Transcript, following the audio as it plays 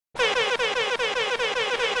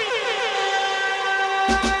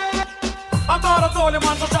I told him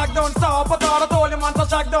man to shack down stop. I thought I told him man to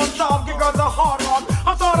shack down stop. Give girls a hard rock.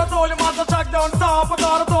 I thought I told him man to shack down stop. I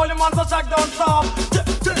thought I told him man to shack down stop.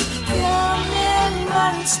 Young men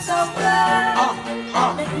monster blood,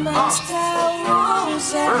 monster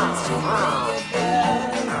rules and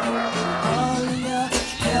all your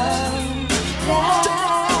young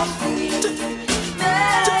laughing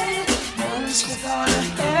men. Monster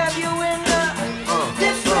gonna have you in a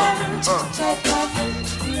different type of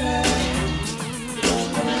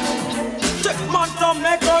Monster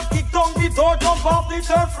make us kick down the door, jump off the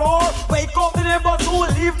third floor. Wake up the neighbors who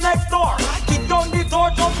live next door. Kick down the door,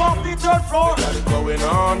 jump off the third floor. What is going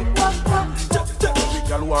on? The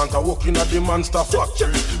girl want to walk in at the monster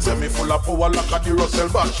factory. Say me full of power like a the Russell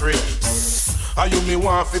battery. Are you me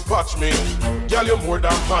want fi patch me? Girl, you more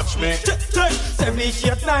than match me. 7,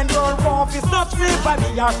 8, 9 girl want fi snatch me. By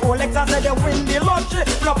me a Rolex and say they win the lottery.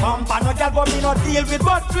 No pamper, no girl, but me no deal with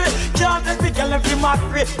battery. Can't take me girl if you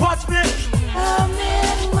macri. Watch me. I'm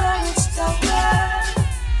in where it's the world.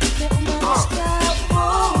 Let monster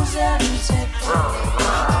rules and take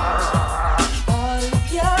all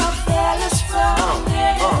your fellas from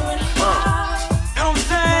here and far. I'm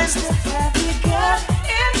saying, Monster have you got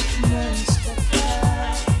in monster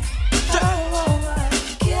blood. Come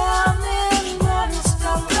in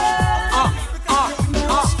monster blood.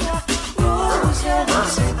 Monster rules and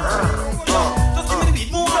take just give me the beat,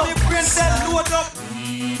 move on the brain cell, load up.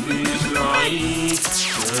 This life,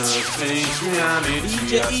 just face reality.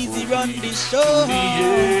 Djeasy run the show. The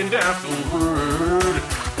end of the word.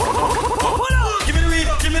 Give me the weed,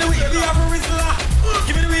 give me the weed, we have a rizzler.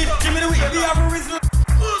 Give me the weed, give me the weed, we have a rizzler.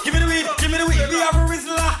 Give me the weed, give me the weed, we have a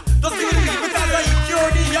rizzler. Just give me the weed because I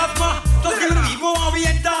cure the asthma. Just give me the weed, more and we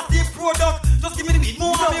enter the product. Just give me the weed,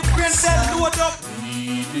 more and we brain cell load up.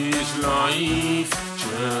 This life,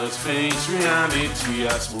 just face reality.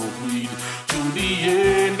 I smoke weed to the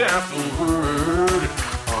end of the word.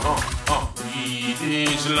 Weed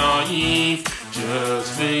is life,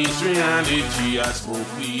 just face reality. I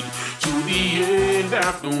smoke weed to the end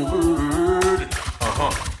of the word.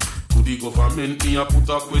 To the government, me a put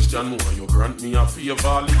a question. Why you grant me a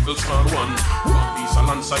favor, little small one? One piece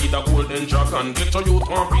alongside a golden dragon. Get your youth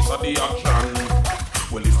one piece of the action.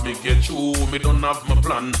 Well, if me get you, me don't have my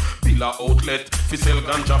plan. Pillar outlet, fi sell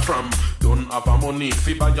ganja from. Don't have a money,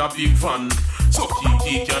 fi buy a big van. So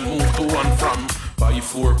TT can move to and from. Buy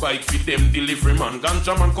 4 bike fi them delivery man.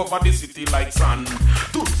 Ganja man cover the city like sand.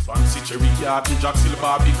 To fancy cherry yard and Jack Silver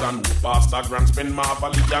Barbican. Who pasta grand spend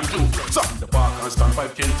Marvel and two. Some the park and stand by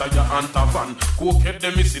Kenta ya anta van. Cokehead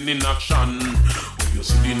them missing in action. When you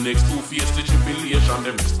see the next 2 face the tribulation.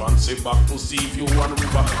 Them responsive back to see if you one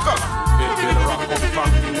river. Get rock up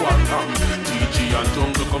from the water. TG and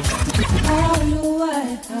jungle come. I don't know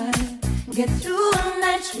why I get through the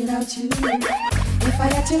nights without you. If I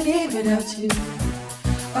had to live without you,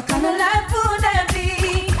 what kind of life would that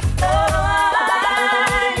be?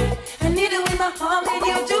 I need it with my heart, need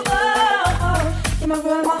you to go. In my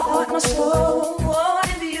world, my heart, my soul. Oh,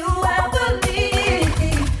 if you ever leave,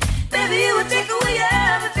 baby, you would take away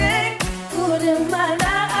everything good in my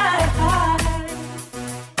life.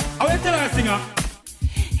 I will tell her a singer.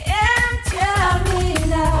 And tell me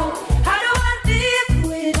now, how do I live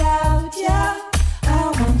without you? I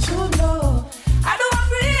want to know. How do I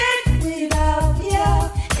breathe without you?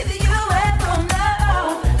 If you ever know,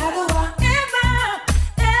 how do I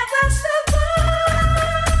ever survive?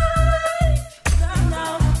 No,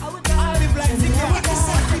 I would die. I'll be blind singing.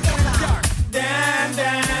 Damn,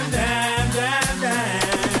 damn, damn, damn, damn.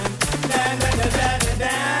 Damn, damn, damn, damn,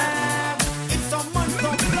 damn. It's a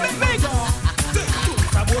monster big.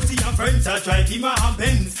 Boasy and friends are try to my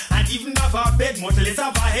hands. And even have a bed, much less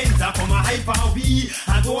have a hands. I come a hyper we,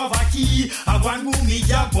 I go have a key. I want move me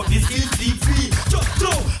job, but me still sleep free. Just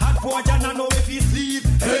throw, I poor Jan and know if he sleep.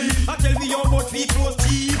 Hey, I tell me how much we close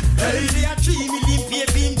cheap. Hey, they are 3 million pay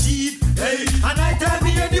him cheap. Hey, and I tell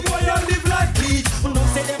me the boy I live like this. No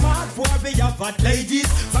say them hard for be have bad ladies.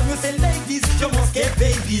 From you say ladies, you must get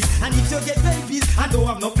babies. And if you get babies, I don't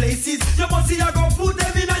have no places. You must see I go put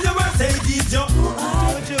them in your Mercedes.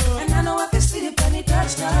 And I know I can sleep when it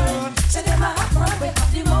touchdown. Say them I have my way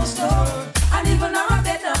up the most and even now I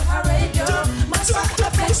bet up my radio. My stuff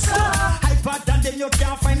professor. I bad than them, you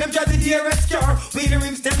can't find them. Just the dearest cure. With the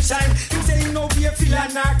rims them shine. Him say he no be a filler,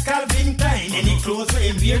 not Calvin Klein. Any clothes for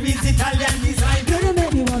him wear is Italian design. Gonna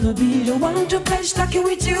make me wanna be the one to play stucky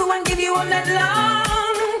with you and give you all that long.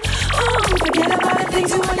 Forget about the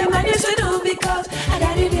things you want your man used to do, because I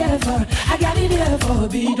got it here for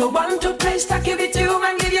be the one to play stucky with you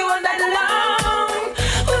and give you all that long.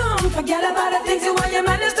 Forget about the things you want your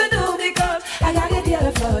man used to do, because I got it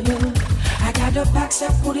here for you. I got Got a box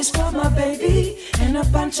of goodies for my baby and a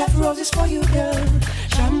bunch of roses for you, girl.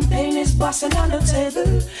 Champagne is busting on the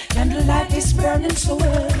table, candlelight is burning so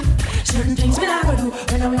well. Certain things we never do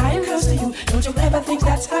when I'm lying close to you. Don't you ever think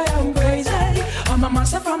that's how I'm crazy? I'm a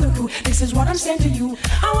monster from the crew. This is what I'm saying to you.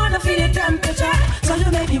 I wanna feel your temperature, so you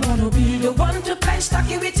make me wanna be the one to play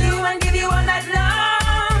stocky with you and give you all night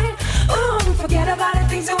long. Ooh, forget about the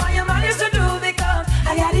things that why your man used to do, because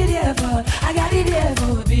I got it here for, I got it here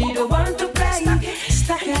for. Be the one to play stocky,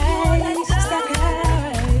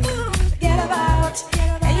 forget about.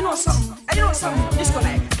 Hey, you know something,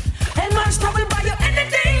 disconnect. And monster will buy you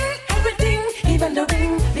anything, everything, even the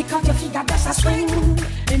ring, because your feet got best a swing.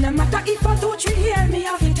 It no matter if I do 3 hear me,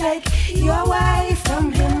 I can take you away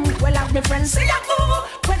from him. Well, have my friends say I go.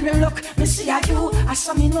 When me look, me see a you. I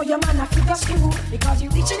saw me know your man a figure skew, because you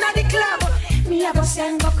reaching at the club. Me I go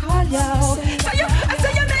send go call you. I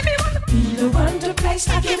say you make me wanna be the one to play.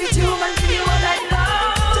 I give it to you and give you all I love.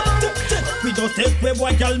 We just take where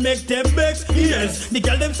boy girl make them vex, yes. The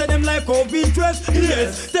girl them say them like COVID dress,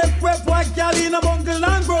 yes. Take where boy girl in a bungle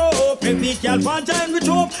and grow. Every girl want time with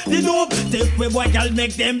hope, the dope. Take where boy girl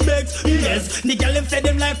make them vex, yes. The girl them say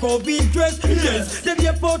them like COVID dress, yes. Them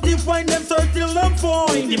get 40 wine, them circle them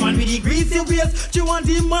fine. The man with the greasy waist, she want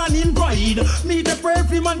the man in pride. Me the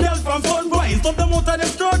every man girl from Sunrise, stop them out of them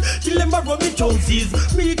skirt, kill them back from the choices.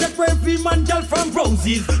 Me the every man girl from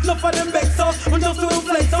Roses, enough of them vex us, and just to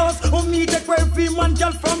flex us. Oh me the every man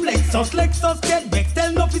girl from Lexus get back,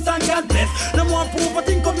 tell no peace and God bless. Them want proof but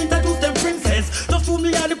think come introduce them princess. Just to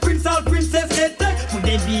me are the prince or princess, get that. Put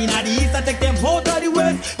them in at the east, I take them out of the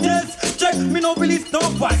west. Yes, check, me no release no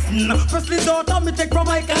passing. Firstly daughter, me take from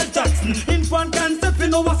Michael Jackson. In one concept, we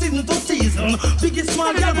know what season to season. Biggest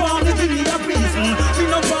man girl want to give me a reason. Me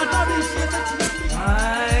no want to be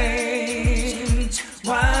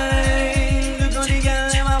why, look on the girl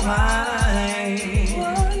in my wine.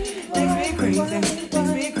 Makes me crazy, why,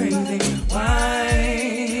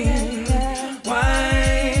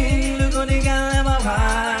 look on the girl in my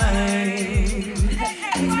wine.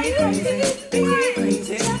 Makes me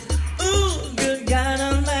crazy, ooh, good God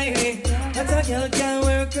Almighty, that's a girl can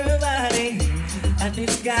work her body, and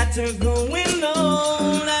it's got her going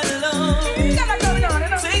on and on.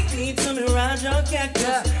 Take me to me, Roger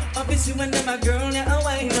Cactus. Obviously when them a girl, yeah, I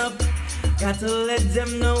wind up. Got to let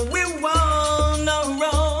them know we won't no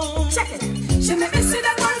wrong. Check it. She make me see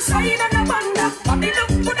that one side and I wonder. Bobby look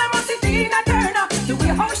good, I must see Tina Turner. The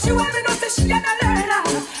way how she want me know that she ain't a learner.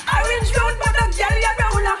 Orange road, but the girl ya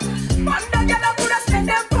browner. Wonder girl I coulda spend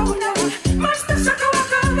them powder. Master shaka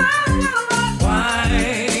walk around. Why?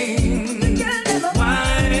 The girl never. Why?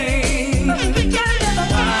 The girl never.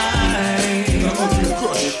 Why?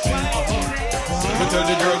 Tell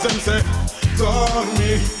the girls and say, call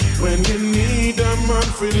me when you need a man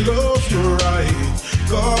for love you right.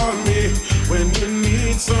 Call me when you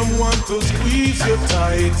need someone to squeeze you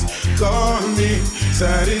tight. Call me,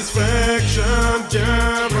 satisfaction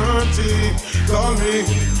guarantee. Call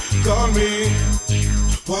me.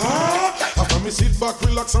 What? After me sit back,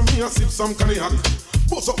 relax and me and sip some cognac.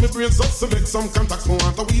 Bust up my brains just to make some contacts. Me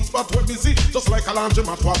want a weed spot where busy, just like a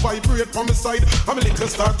laundromat. To vibrate from my side, I'm a little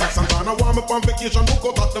star tax. And gonna warm up on vacation, look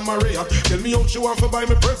out at the Marriott. Tell me how she want to buy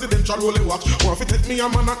me presidential rolly watch. Want to take me a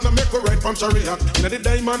man at the make her ride from chariot. In the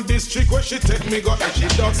diamond district where she take me, got and she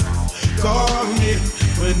does. Call me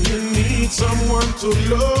when you need someone to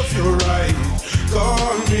love you right.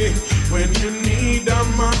 Call me when you need a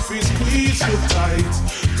man to squeeze you tight.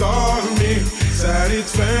 Call me,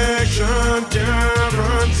 satisfaction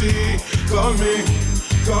guarantee. Call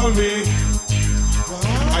me.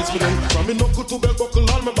 I spin them from me knuckle to bell buckle,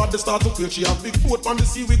 all my body start to feel. She have big boat on the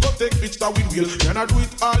sea, we go take pitch that we wheel. Can I do it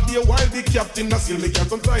all day while the captain a seal? Me can't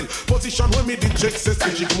style position when me the check says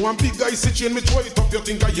she come one big guy sit chain me throw it up, you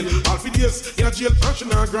think I yell. All for days in a jail and she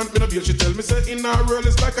not grant me no bail. She tell me say in her world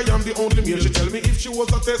it's like I am the only male. She tell me if she was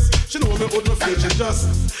a test, she know me would not fail. She just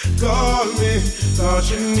call me, cause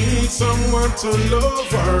she needs someone to love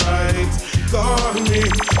her right. Call me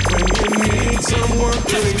when you need someone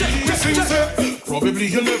to listen. Probably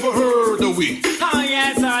you never heard of we. Oh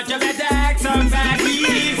yes, you better act some bad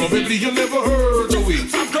beats. Probably you never heard of we.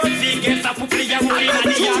 Some good figures are putting your money in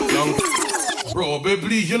the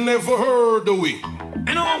Probably you never heard of we. You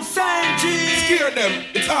know what I'm saying, G? Scare them.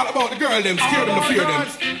 It's all about the girl them. Scare them to fear them.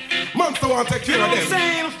 Monster want to take care of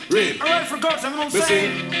them. Real. Alright, for God's sake, you know what I'm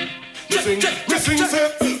saying? Listen,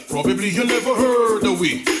 say. Probably you never heard of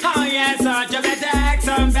we. Oh yes, you better act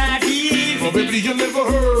some bad beats. Probably you never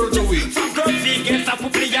heard of it. Some girls see gets a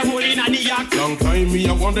put play a role in a yak. Long time me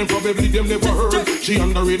I want them, probably them never heard. She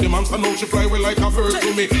underrated monster, now she fly well like a bird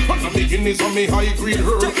to me. At the beginning of me high grade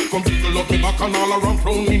her. Come people up me back and all around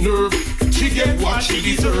round me nerve. She get what she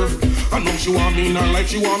deserve. I know she want me in her life,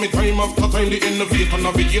 she want me time after time. The innovator,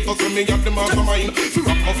 navigator, send me at the mastermind. Fi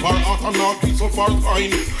rock up her heart and not be so far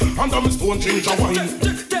fine. And I'm a stone ginger wine.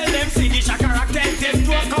 Tell them see the shakara, tell them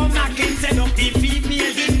to come knocking. Send up the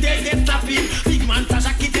female, in they get slapping. Big man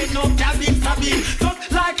Tasha kitten up, cabin stabbing.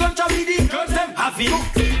 Just like lunch of the girls them having.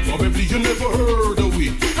 Probably you never heard of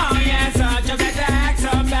it. Oh yes, you better ask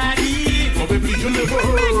somebody. Probably you never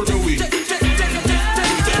heard of it.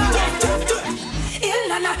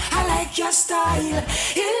 Ilana, I like your style.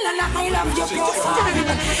 Ilana, I love your profile.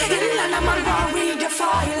 Ilana, man, go read the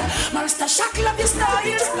file. Monster Shock, love your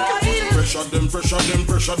style. Pressure them,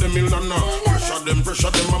 Ilana.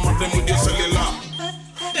 Pressure them, mama them with your cellular.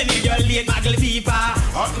 Then you your late muggle people.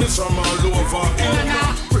 Hotness from all over.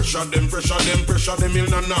 Ilana. Pressure them,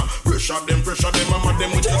 Ilana. Pressure them, mama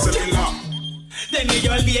them with your cellular. Then you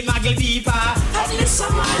your late muggle people. Hotness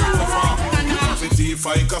from all over. If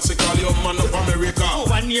I call your man of America.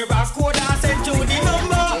 1 year back code I sent you the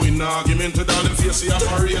number. We in argument with all them face the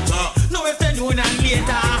operator. No afternoon and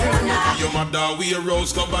later. Your mother we a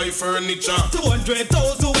rose go buy furniture.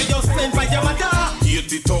 200,000 where you spend by your mother.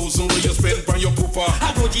 80,000 where you spend by your papa.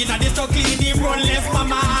 I go in and the clean him run left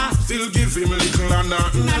mama. Still give him a little nana.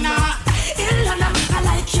 Ilana, I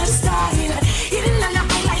like your style. Ilana,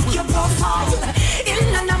 I like your profile.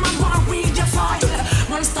 Ilana, man, want read your file.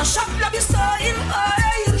 Monster Shock, love your style.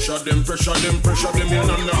 Pressure them,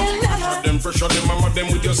 Ilana. Pressure them, mama them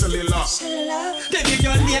with your cellular. Then you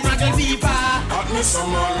your late muggle people. Hotness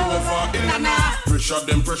from all over. Ilana. Pressure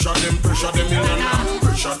them, Ilana.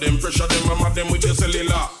 Pressure them, mama them with your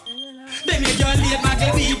cellular. Then you your late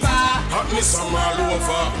muggle people. Hotness from all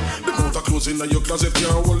over. The motor clothes in your closet,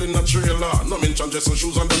 you're holding a trailer. No mention dress and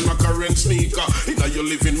shoes and then a current sneaker. In your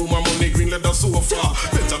living room, a money green leather sofa.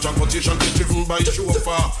 Better transportation get driven by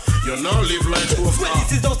chauffeur. You now live like chauffeur. Well,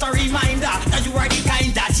 this is just a reminder that you are the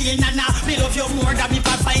kind that chill nana. Me love you more than me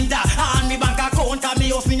pathfinder. And me bank account and me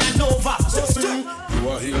house me and over. You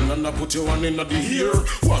are here, nana, put your one in the ear.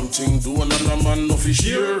 One thing do another man no fish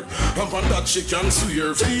here. And on that she can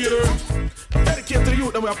swear fear. Dedicate to the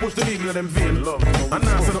youth that we have pushed the needle in them vein, love. And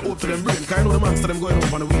now send it out to them brain. Cause I know the monster them going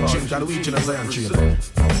up on the weed chain. Cause the weed chain is Zion chain.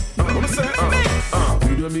 What I say?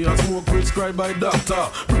 We do me a smoke prescribed by doctor.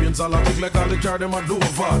 Brains all a big like all the car them a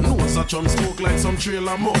Dover. Nose a chum smoke like some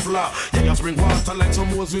trailer muffler. Yeah, you spring water like some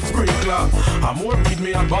hose with sprinkler. A more weed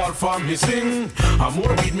me a ball for me sing. A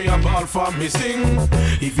more weed me a ball for me sing.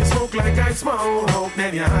 If you smoke like I smoke,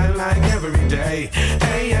 then you high like every day.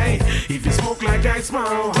 Hey, hey. If you smoke like I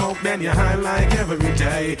smoke, then you high like every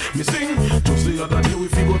day. Me sing. Just the other day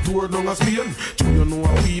if you go tour down a Spain. Do you know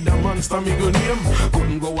a weed a monster me go name?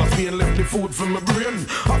 Couldn't go a Spain, left the food from my brain.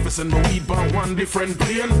 Office and my weed on one different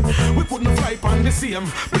plane. We couldn't fly on the same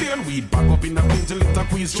plane. Weed back up in the plane till it a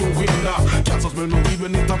quiz through window. Can't smell no weed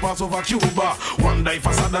when it a pass over Cuba. One die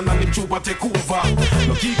faster than the tuba take over.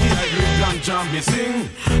 No kiki I green ganja me sing.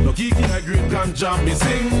 No kiki I green ganja me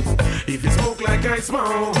sing. If you smoke like I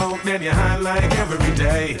smoke, then you high like every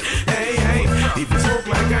day. Hey, hey. If you smoke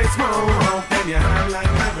like I smoke, then you high like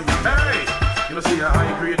every day. Hey, you know see a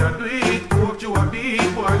high grade of weed, coke you a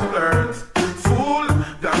big boys flirt. Fool,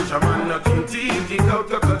 ganja man knocking teeth, kick out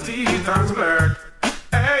the teeth and flirt.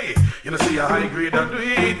 Hey, you know see a high grade of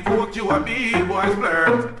weed, coke you a big boys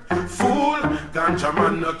flirt. Fool, ganja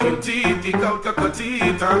man knocking teeth, kick out the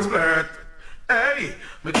teeth and flirt. Hey,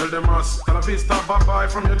 me tell them us, tell a fist stop a boy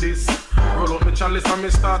from your diss. Roll out me chalice and me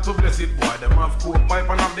start to bless it. Boy, them have coke pipe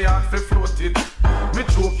and have the heart fi float it. Me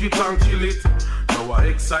choke it and kill it. Now a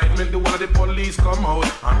excitement, the one of the police come out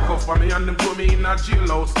and cuff for me and them throw me in a jail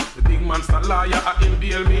house. The big monster liar, I him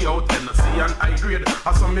bail me out. Tennessee and high grade,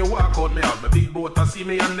 I saw me walk out. Me out my big boat, I see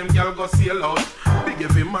me and them gal go sail out. Big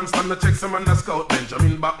heavy monster, me check some and the scout.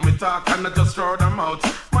 Benjamin back me talk and I just throw them out.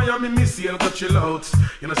 Miami me sail, go chill out.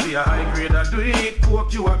 You know see a high grade, I do it.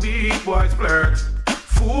 Coke you a big boy splurt.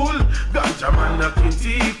 Fool, ganja man knocking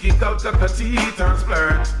teeth, kick out the teeth and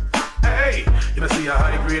splurt. Hey, you know see a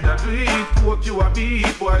high grade that do it. Coke you a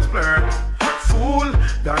big boy splurt. Fool,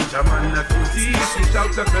 ganja man knocking teeth, kick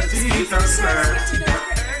out the teeth and splurt.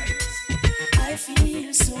 I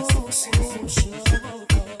feel so sure.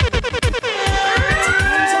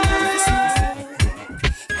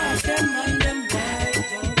 Of them and them right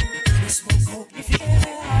up. Smoke out if you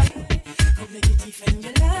can. Come make it defend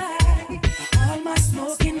your life. All my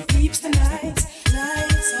smoking keeps the night.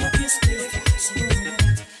 Lights up your spirit. So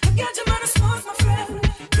I got your man to smoke, my friend.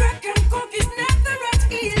 Crack and coke.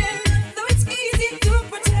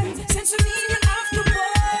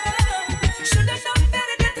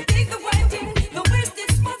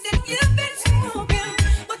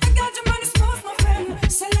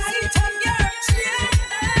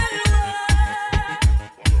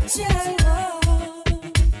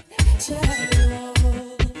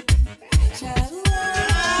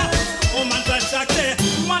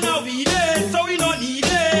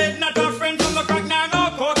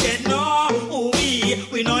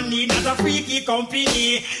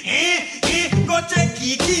 company. Go check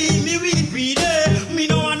Kiki, me weed, me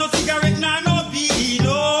no want no cigarette, nah, no bean,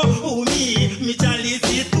 no. Oh, me chalice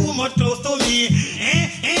is too much close to me.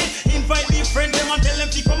 Invite me friend them and tell them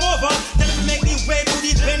to come over. Tell them to make me way to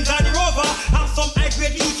the Benz or the Rover. Have some high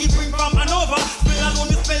grade Kiki bring from Hanover. Spell alone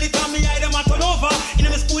me spell it and me hide them and turn over. In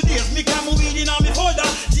my school days, me carry my weed in on me folder.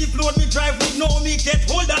 Jeep load me drive with no me get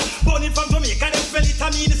holder. Born it from Jamaica, them spell it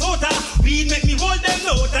and Minnesota. Weed make me hold them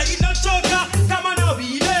out, I eat no choker. Come on now,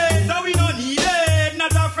 weed it, so we no need it.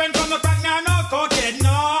 Not a friend from a crack, nah, no cockhead,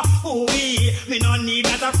 no. Oh, me no need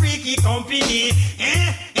that a freaky company.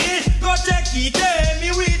 Go check it, me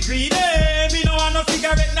weed greed, me no want no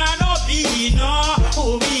cigarette, nah, no bean, no.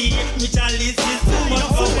 Oh, me chalice is too much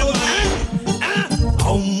for me.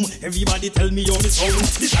 Everybody tell me yo me sound.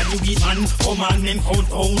 This a the weed man, come on men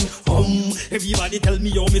countdown. Everybody tell me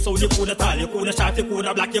yo me sound. You coulda tall, you coulda short, you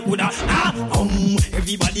coulda black, you coulda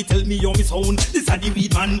everybody tell me yo me sound. This a the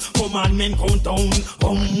weed man, come on men countdown.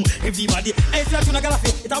 Everybody, hey, if you're not gonna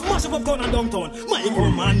fit, it's a mash up uptown and downtown. My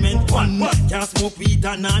commandment one, can't smoke weed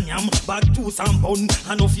and yam. Bag 2 some pound,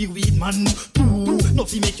 and no feel weed man. 2, no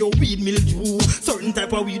feel make your weed mildew. Certain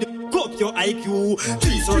type of weed, cut your IQ.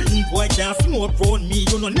 3, certain boy can't smoke round me.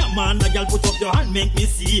 You know, nah man, the girl put up your hand, make me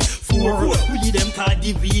see. 4, we them call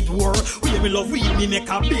the weed war. We me love weed, me make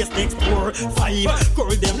a bass next door. 5, girl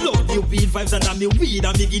them love the weed vibes and me weed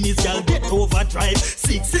and me Guinness girl get overdrive.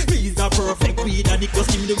 6, me is the perfect weed and it just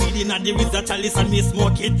give me the weed in and there is a chalice and me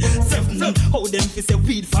smoke it. 7, how them fi say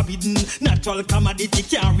weed forbidden. Natural commodity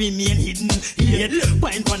can't remain hidden. 8,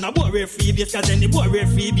 pint on a boy free base cause any boy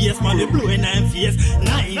free base man we blowing and face.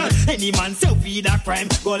 9, any man sell weed a crime.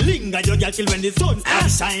 Go linger your girl till when the sun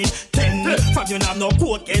shine. 10, from you have no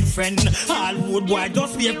cokehead friend. All wood boy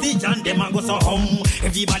just wave the and them and go so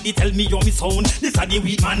Everybody tell me yo me sound. This a the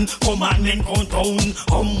weed man, come on men countdown.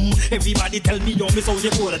 Everybody tell me yo me sound.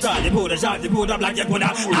 You go the tall, you go the short, you go the black, you go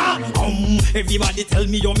the everybody tell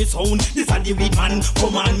me yo me sound. This a the weed man,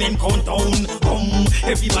 come on men countdown.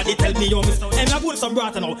 Everybody tell me yo me sound. And I go some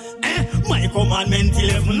brata now. My commandment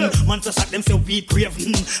 11, man to shot them so weed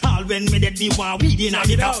craven. All when me dead me want weed in a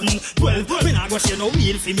me coffin. 12, when I go share no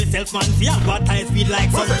weed for myself man, fi advertise weed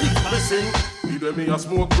like some listen, weed when me a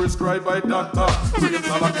smoke prescribed by doctor. Brains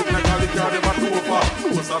all a cook like a liquor them a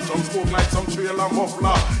over. Nose a some smoke like some trailer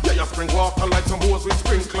muffler. Yeah, you spring water like some hose with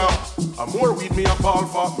sprinkler. And more weed me a ball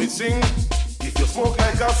for me sing. If you smoke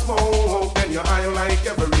like a smoke, then you're high like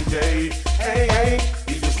every day. Hey, hey.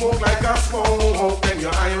 If you smoke like a smoke, then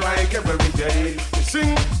you're high like every day. We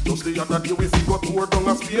sing. Just the other day we go tour down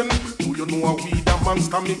a Spain. Do you know a weed a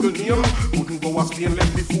monster middle name? Couldn't go a Spain,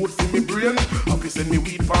 left the food for me brain. Have to send me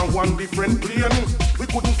weed from one different plane. We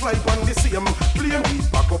couldn't fly on the same plane. We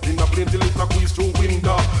back up in a plane till it a squeeze through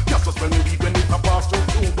window. Just to spend me weed when it a pass through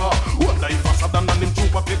Cuba. One life faster than them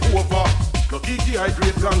trooper take over. No kiki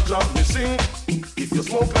hydrate ganja me sing. If you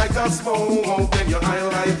smoke like a smoke, then you're high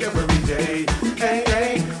like every day. Hey,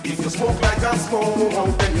 hey. If you smoke like a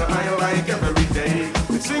smoke, then you're high like every day.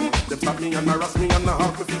 Me sing. Them stop me and harass me and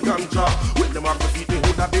half me fi ganja. When them have me feet, they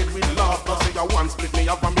would have dead with laughter. Say you one split me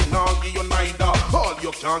up and me nah give you neither. All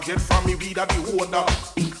you can't get from me weed a the holder.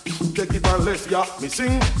 Take it and left ya, me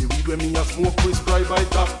sing. The weed when me a smoke prescribed by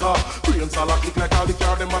doctor. Brains all a click like all the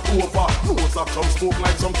car them a over. Nose up some smoke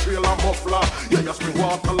like some trailer muffler. Yeah, you spring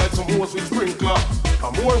water like some hose with sprinkler.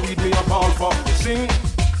 And more weed me a ball for, me sing.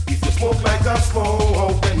 If you smoke like a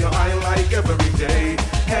smoke, then you're high like every day.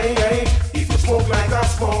 Hey, hey. If you smoke like a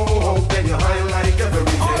smoke, then you're high like every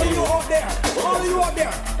day. All you out there, all you out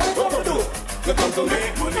there, what to do? You come to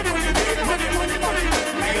make money, money, make money, money, money,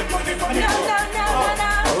 make money, money. No, no, no,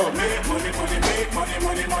 no. Make money, money, make money,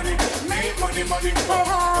 money, money, make money, money.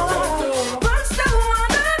 First I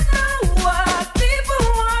wanna know what people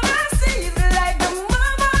wanna see. Like the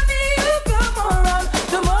more money you come around,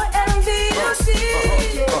 the more envy you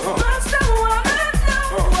see. First I wanna know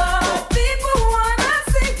what people wanna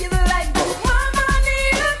see. Like the more money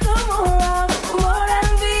you come around, the more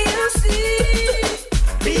envy you see.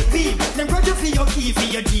 Beep, beep, them grudge you for your key, for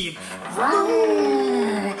your jeep.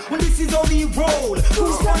 When this is how we roll,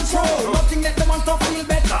 who's control? Nothing that the want to feel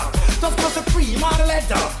better. Just cross the cream or the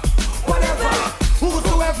letter. Whatever,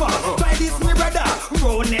 whosoever, try this me brother.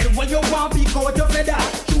 RoundHead, well you want be caught your feather.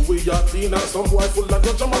 We are clean and some boy full of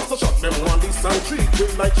judge and master shot. Them want this and treat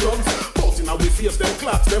them like drugs. Bout in we face them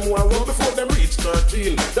claps. Them want run before them reach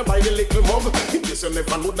 13. Them buy the little mug. In case you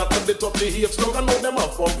never know that at the top the hate slug. I know them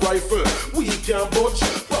have pump rifle. We can't budge.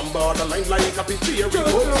 From borderline like a picture.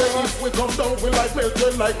 If we come down we like melt.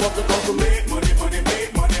 We like what we come to make money, money,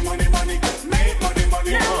 make money, money, money. Make money,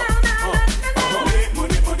 money, No, no, no, no, no, no. Make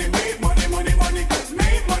money, money, make money, money, money.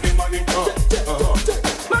 Make money, money.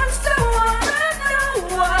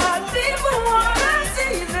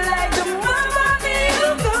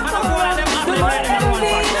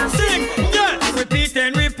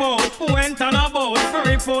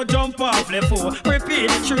 off left foot.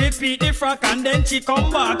 Repeat, she repeat the frack and then she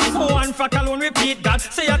come back. One frack alone repeat that.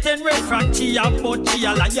 Say a 10 red frack, she a but she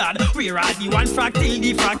a liar. We ride the one frack till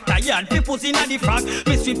the frack tired. People's in the frack,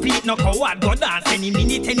 miss repeat no coward. Go dance any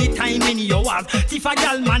minute, any time, any hours. Tiff a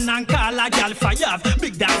gal man and call a gal fires.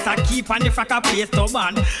 Big dancer keep on the frack a place to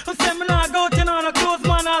ban. Say me nah go to no close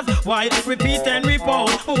manners. Why repeat and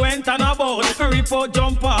report? Went on about report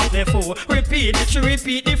jump off the foot. Repeat, she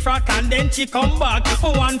repeat the frack and then she come back.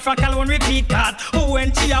 One frack alone repeat that.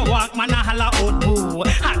 When she a walk, man a holla out boo.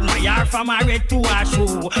 Admire from a red to a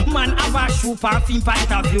shoe. Man have a shoe perfume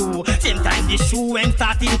point of view. Same time the shoe when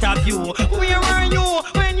start interview. Where were you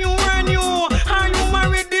when you were new? Are you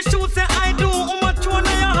married? The shoe say I do. How much one do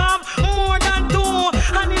you have? More than two.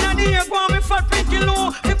 And in the ear go on me fat pretty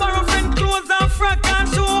low. The borrow friend clothes and frack and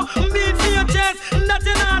shoe. Beat for your chest, that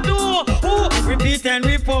you not do. Repeat and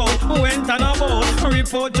report. Went on about.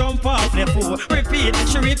 Report jump off the foot. Repeat,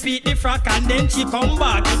 she repeat the frack and then she come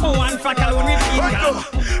back. One frack alone repeat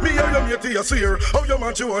that. Me and your mate you swear. How your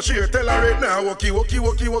man you a share? Tell her right now. Walkie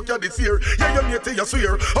this year. Yeah, your mate you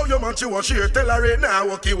swear. How your man you a share? Tell her right now.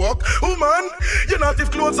 Walkie. Oh man, you not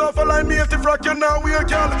if clothes off a line mate if frack you now wear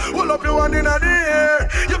girl. Hold up your one in the air.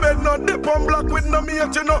 You bet not dip on black with no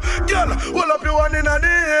mate you know. Girl, hold up your one in the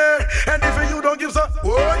air. And if you don't give her,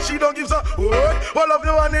 what? She don't give her, what? Hold up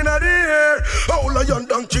your one in the air. Oh, lion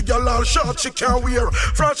donkey girl all short she can't wear.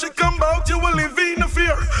 From she come out you will live in the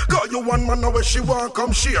fear. Got you one man now where she won't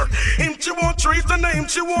come share. Him she won't treat the name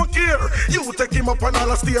she won't care. You take him up and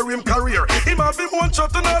all steer him career. Him have him one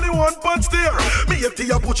shot and all he one punch steer. Me if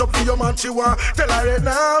you push up for your man she want. Tell her right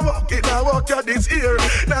now walk it now walk ya this ear.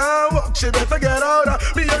 Now walk she better get out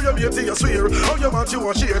of me hear your mate you swear. How your man she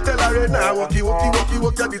want share. Tell her right now walk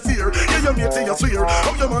ya this ear. Yeah your mate you swear.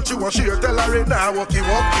 How your man she want share. Tell her right now walk.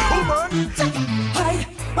 Oh man.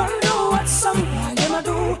 I know what some guy them a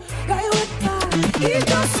do. Guy with that, he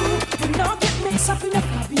does so. We not get mixed up in the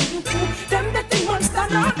forbidden crew. Them the thing monster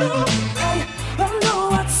not do. I know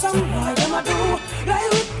what some guy them a do. Guy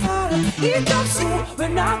with that, he does so. We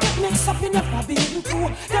not get mixed up in the forbidden crew.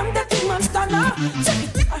 Them the thing monster not.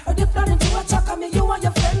 Check it. I heard you planning to attack me. You and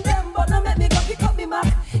your friend them, but now make me go pick up me mark.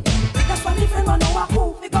 That's why me friend man know a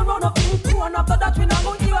who. We gon' run up in two and after that we not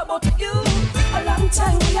gon' hear about you. A long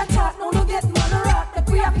time we attack, now no get man rat.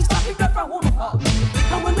 The we have to stop it up from one hole.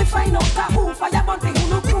 And when we find out that who fire burn the who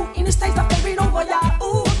no crew in the state of the read over ya.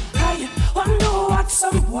 Ooh, I wonder what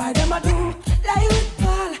some boy them a do. Lie with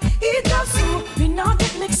Paul, he does so. We not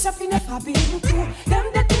get mixed up in a forbidden crew. Them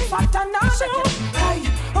the thing fat and not do. I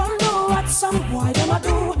wonder what some boy them a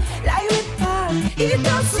do. Lie with Paul, he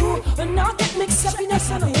does so. We not get mixed up in a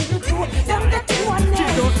forbidden crew. Them the thing one She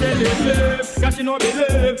don't tell him love, cause she no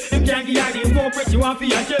believe. Him can't give her the more she want for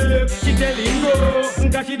your job. She tell him no,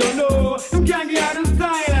 cause she don't know. Him can't give her the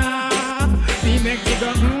style. She make it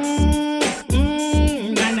go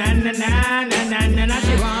na na na na na na na na.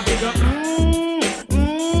 She want to go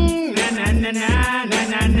na na na na na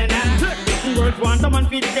na na na. Girls want someone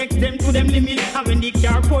to take them to them limit. And when the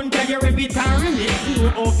car punch you every time remit. No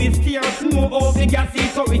office steer, no office gas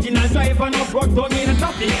seat. Original driver no broke down in a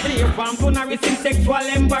traffic. Clear from to narrating sexual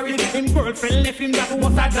embarrassment. Him girlfriend left him that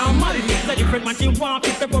was a damn malice. The different man she want to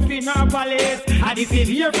step up in her palace. And if you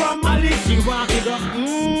hear from Alice, she want to go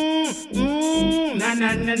na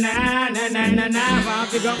na na na na na na na.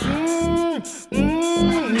 Want to go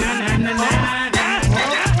na na na na na.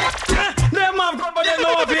 Them have got but they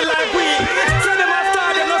know feel like we. So them have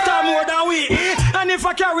star, them no star more than we. And if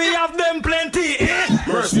I carry have them plenty.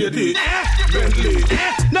 Mercedes, Bentley.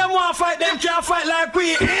 Them want fight, them can't fight like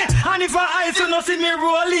we. And if I ice, you no see me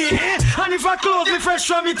rolling. And if I clothes me fresh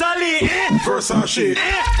from Italy. Versace,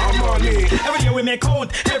 Armani. Every day we make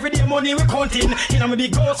count, every day money we counting. In a me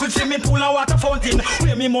big house with swimming pool and water fountain.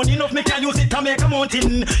 Where me money enough, me can use it to make a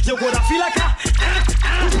mountain. You gotta feel like a.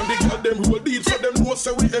 When they got them roll deep, so them know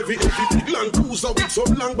say we heavy. Big Land Cruiser with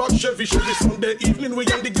some long back Chevy. Sunday evening we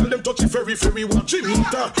and the girl them touch it ferry. Watch him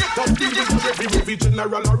that deal with every movie.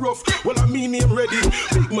 General a rough, well I mean him ready.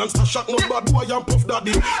 Big man start shot no bad boy and puff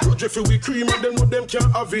daddy. Roger if we cream and them know them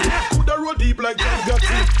can't have it. Coulda roll deep like that got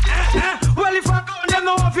it. Well if I go them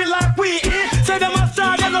know I feel like we. Say them a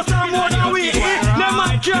star, them no star more than we. Them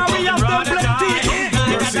a carry have them plenty.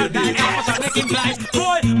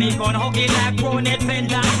 Boy, me gonna hug it like grown head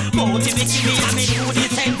fender. Boasy me and me do the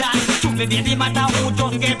tender. me baby matter who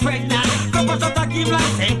just get pregnant. Couple shots a give like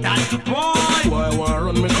sentence. Boy, I want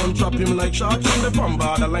run me gun trap him like sharks on the pump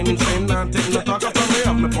borderline. Him saying nah take no talk after me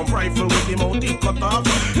have me pump rifle with him out it cut off.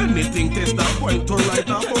 Anything test that point to right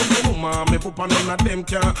off. Oh mama me put on none of them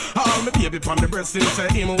can. All me baby pon the breast him say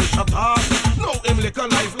him we shut off. No him like a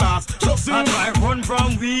life last. So see I try run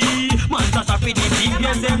from we. Man touch a for the big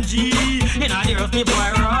SMG. In a ears me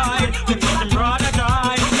boy ride. We put him brother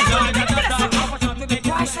die.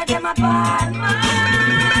 Why say them a bad man?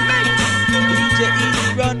 DJ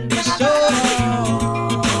Easy run the show.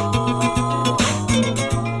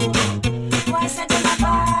 Why say them a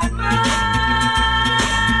bad man?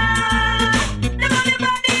 Them only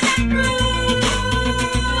bad in the room.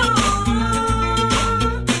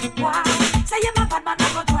 Why say you a bad man? I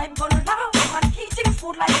go drive gun loud and eating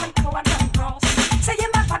food like when cow and run cross. Say you a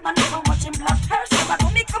bad man? I go watching blood thirst. So I go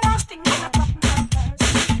make a mouse thing in a top and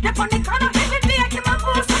thirst. They put the corner in the day. I keep my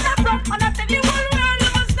voice on the front and I tell you all well, you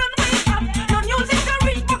must done wake up. No music to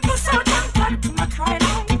reach, but to sound and flat. I cry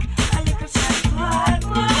like a little child. Bad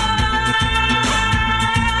man,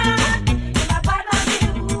 you're a bad man,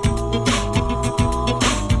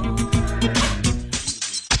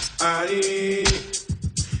 I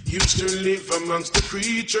used to live amongst the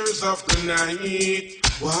creatures of the night.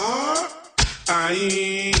 What?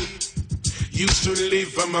 I used to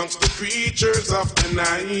live amongst the creatures of the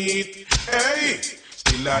night. Hey,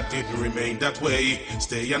 still I didn't remain that way.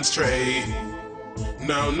 Stay and stray.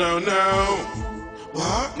 No, no, no.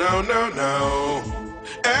 What? No, no, no.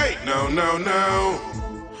 Hey, no, no, no.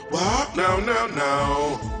 What? No, no,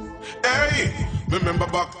 no. Hey. Remember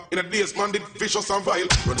back in the days, man did vicious and vile.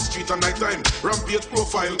 Run the street at night time, rampage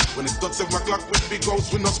profile. When it got 7 o'clock with big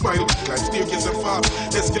house with no smile. Climb staircase and fast,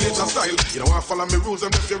 escalator style. You don't want to follow me rules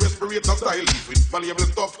and if your respirator style. Leave with valuable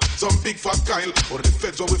stuff, some big fat Kyle. Or the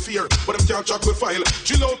feds what we fear, but them can't track we file.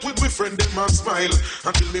 Chill out with my friend, that man smile.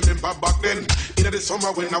 Until me remember back then, in the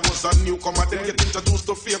summer when I was a newcomer, then get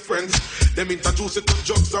introduced to fake friends. Them introduce it to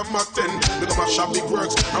jugs and Mac 10. Become a shop big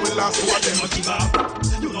works, and we last one them.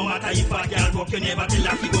 You know what I if a girl broke, you never tell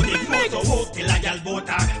her she go take photo. Walk till a girl boat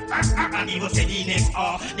her. And he was say the next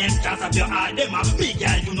hour. Them chance of your eye, them a big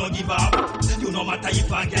girl, you no give up. You know matter if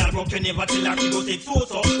a girl broke, you never tell her she go take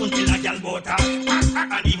photo. Until a girl boat her.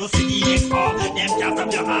 And he was say the next hour. Them chance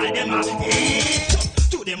of your eye, them a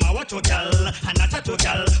to them a watch your girl, and not a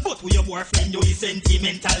girl. But with your boyfriend, you is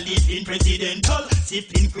sentimental, living presidential,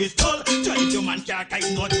 sipping crystal. Drive your man car,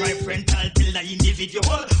 is not drive rental, till the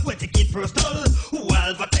individual. We take it personal. Who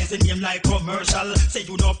advertise a name like commercial? Say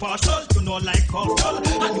you no partial, you no like coastal.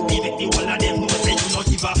 And you make the whole of them know say you no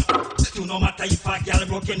give up. You no matter if a girl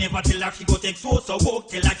broke, you never tell her she go take so walk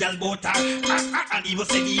till a girl bout her. And he will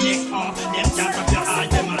say the next half, them chance of your heart,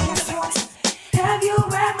 them a have you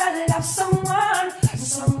ever loved someone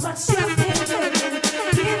so much you didn't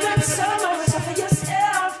give them so much of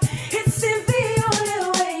yourself? It seems the only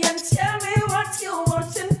way, and tell me what you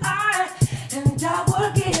want and I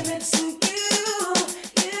will give it to you,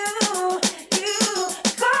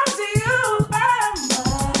 cause you are my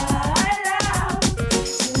love.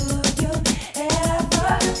 Do you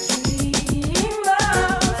ever dream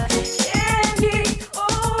of candy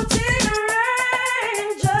coated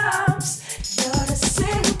raindrops? You're the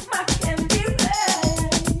same, my candy rain.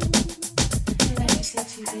 Let me say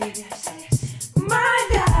to you, baby, my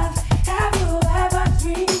love, have you ever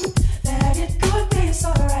dreamed that it could be so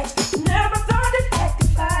right? Never thought it I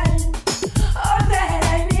could find all that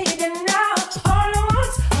I need, and now all I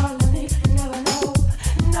want, all I need, never know.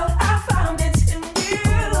 No, I found it in you.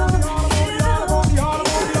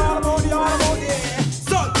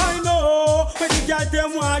 So I know when the girl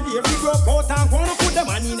them want give we broke out and wanna put the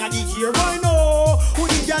money in the gear. I know who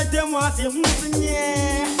the girl them want say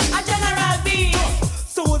yeah. A General B.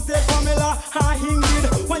 So say Pamela and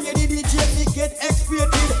Ingrid, when you did the Djeasy get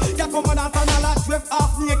X-rated. You come on and turn all that 12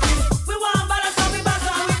 half naked. We want balance and we back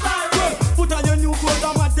and we fire. Put on your new clothes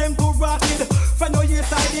and want them to rock it. From your ear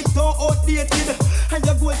side it so outdated. And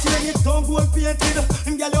your gold chain it so gold painted.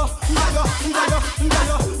 Ngalo,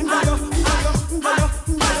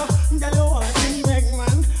 want to make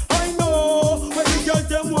man. I know when the girls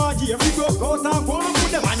them want you, we go out and wanna put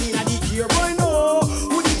the money in the gear. I know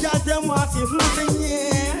who the girls them want say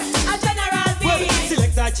yeah. A General B.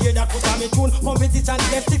 Select a chair that put on me tune. Competition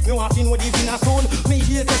left if you want to know the winner soon. Me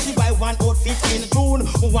here say she buy one outfit in June.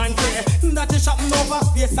 One day that is shopping over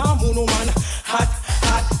space and moon woman. Hot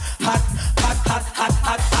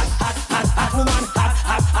woman.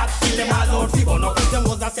 Hot till them all out fi burn up. If them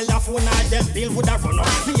was a sell a phone or them bill would a run up.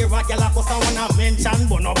 Me hear a gyal a cuss and wanna mention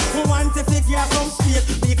burn up. Who want to figure some space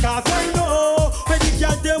because I know when the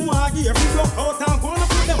gyal them want give we broke out and gonna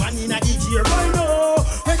put the money in the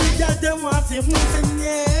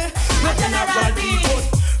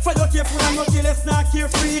So you careful and not careless, not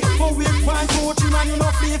carefree. But we one, two, three, man, you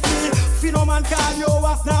not free. Feel no man call you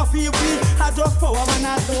was now feel free. I just power man,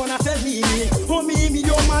 I don't wanna tell me. Oh me,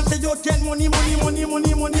 your man say you get money.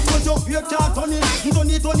 Cause you pure talk on it.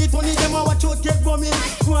 Tony, them a watch you get from me.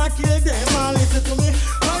 Go and kill them and listen to me.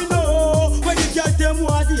 I know, when you get them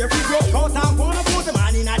want to hear free broke out and wanna put the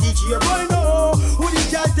man in a ditch here. I know, when you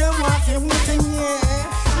get them want them waiting, yeah.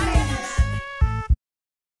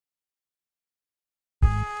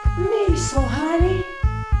 Me so honey,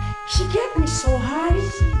 she get me so honey,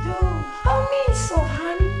 she do. Oh me so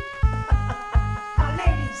honey,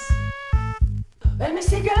 ladies. When me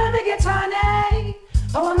see girl me get honey,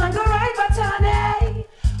 oh man go right but honey.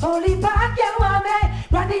 Holy back you want me,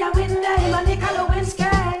 Randy and Whitney, and Nicola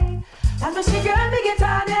Winsky. And me see girl me get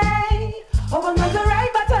honey, oh man go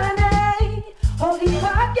right but honey. Holy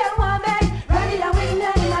back you want me, Randy and Whitney,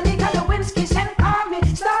 and Nicola Winsky. Send call me,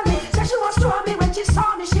 start me, say she was to me when she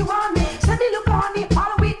saw me, she want me. Send me look on me,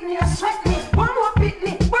 all with me, I sweat me. One more bit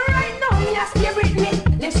me, but right now me I stay with me.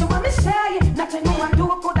 Listen what me say, nothing no one do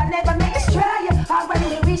could I never make it stray. All when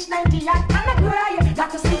me reach 90, I cannot cry. Got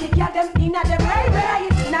to see the girl them in a the ray,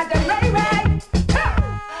 in a the ray.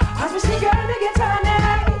 As we see girl me get on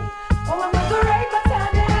it, oh I'm not the right but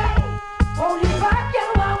on it. Holy fuck you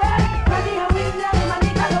want way, ready and with them and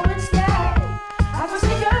they got going scared. As we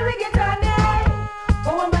see girl me get on it,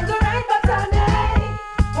 oh I'm not the right but on it.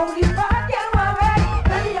 Holy fuck you want way,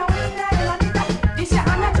 ready and with them and they got. This is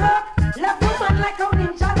Hannah Truck, love woman like a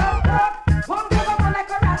ninja love truck. One girl man like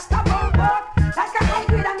a rasta bum buck, like a high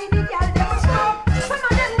grade and the girl them smoke. Some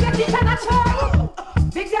of them get it and a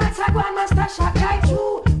talk. Big dance I go and master shot like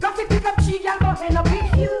you. Coffee pick up cheek and go end up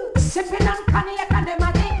with you. Sipping on cognac and them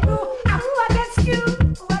a dig through. And who against you?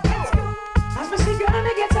 As me see girl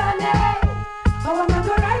me get on it, oh I'm not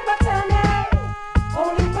go right but on it.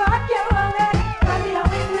 Holy fuck you want it, and me a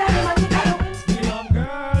win them and it a win. We love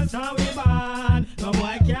girls how we born. No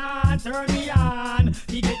boy can't turn me on.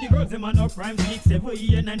 He get the girls them on up prime 6, 7,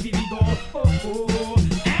 8, 9, we go. Oh.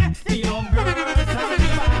 We love girls how we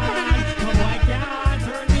born. No boy can't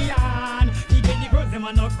turn me on. He get the girls them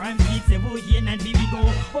on up prime 6, 7, 8, 9, we go.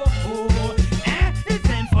 Oh. It's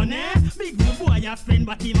ain't funny. Big good boy a spend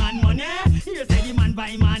but him and money. Here say the man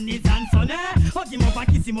buy man his and son. Hug him up and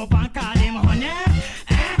kiss him up and call him honey.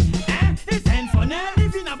 It's ain't funny.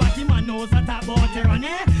 Living about him and knows that about the runny.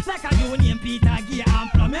 Like a union Peter, Gear and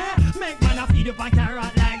Plummy. Make man a feed up and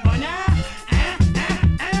carrot like bunny.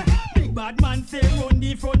 Big bad man say run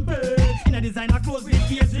the front page. In a designer clothes with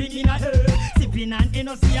face ring in a head. Sipping and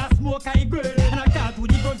NOC a smoke I grill. And I talk to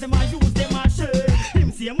the girls them a use them a shade.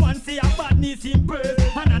 Him same one say a badness impress.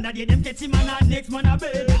 Another day them catch him and a next man a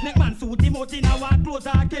bed. Next man suit him out in a one clothes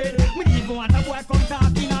arcade. Me even want a boy come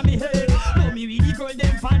talking on me head. No me with the girl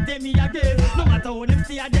them pant me again. No matter how them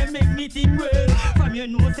say them make me think well. From you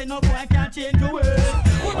know say no boy can't change the world.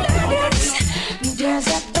 There's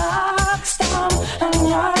a dark storm on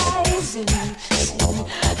your horizon,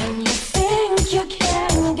 and you think you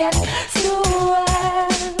can get through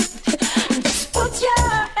it. Just put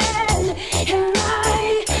your hand in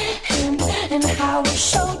my hand, and I will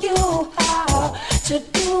show you how to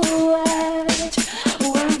do it.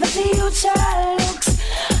 When the future looks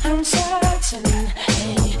uncertain,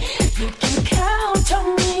 hey, you can count on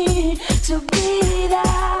me to be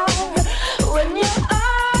there. When your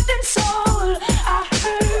heart and soul are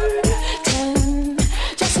hurting,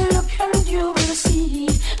 just look and you will see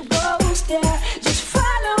ghosts there. Just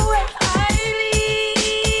follow where I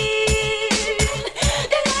lead,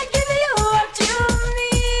 then I give you what you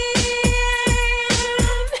need.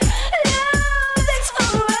 Love that's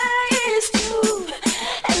always true,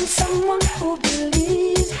 and someone who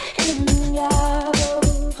believes in you.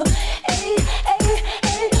 Hey, hey,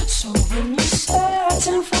 hey. So when you're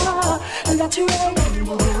searching for that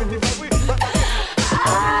rainbow, I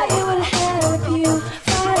will help you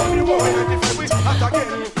find it.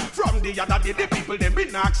 From the other day, the people they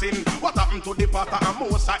been asking what happened to the Potter and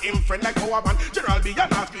Mosa, him friend like our man. General B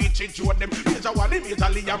and ask each of them. Major Wally, Major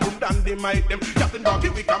Liam, Boom, Dan, they might them. Captain Doggy,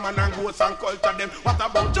 we come and Ghost and culture them. What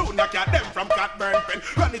about Junior Cat, them from Catburn Pen?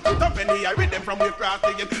 Run it to the penny, I read them from way across the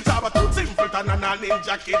end. Sabato, Simpleton and all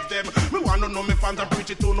ninja kids them. Me want to know me fans and preach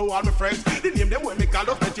it to know all my friends. The name them when me call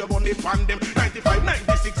us, let your money fan them. 95,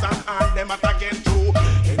 96 and all them at again too.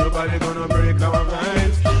 Ain't nobody gonna break our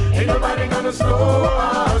minds. Ain't nobody gonna slow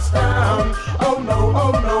us down. Oh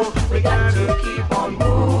no, we got to keep on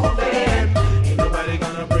moving. Ain't nobody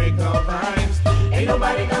gonna break our minds. Ain't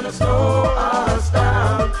nobody gonna slow us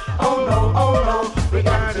down. Oh no, we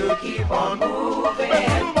got to keep on moving.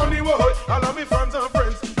 Let your money work, all of me fans and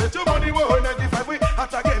friends. Let your money work, 95 we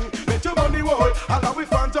at again. Let your money work, all of we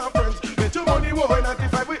fans and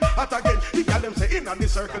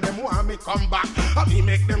circle, them want me come back. And me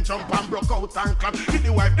make them jump and broke out and clap. Hit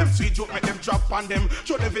the wife, them sweet joke, make them drop on them.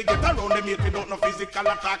 Show them we get around them, yet we don't know physical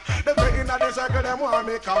attack. Them way in the circle, them want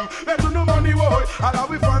me come. Let you know money boy, all our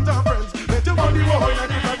we fans and friends. Let you money boy,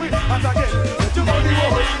 and if we as again. Let you money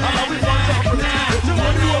boy, all our we fans and friends. Let you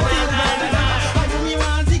money boy, me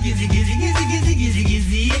want ziggy ziggy ziggy ziggy ziggy ziggy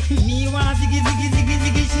ziggy. Me want ziggy ziggy ziggy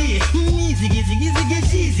ziggy she. Me ziggy ziggy ziggy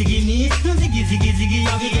she ziggy me. Ziggy ziggy ziggy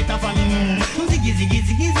you get up on me. Ziggy ziggy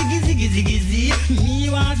ziggy ziggy ziggy ziggy ziggy. Me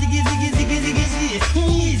want ziggy ziggy ziggy ziggy she.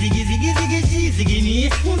 Me ziggy ziggy ziggy she ziggy me.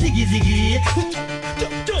 Ziggy ziggy.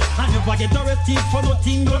 I never get arrested for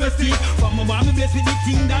nothing domestic. From my mom, me blessed with the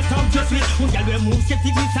thing that I'm just with. Girl, we move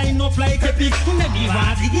skeptic, we sign up like epic. Let me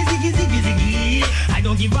want ziggy ziggy ziggy ziggy. I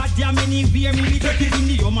don't give a damn anywhere me take it in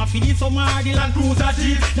the home. I feel it so hard, and cruise a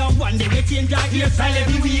jeep. Now one day we change our hairstyle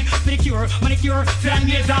every week. Pedicure, manicure, fan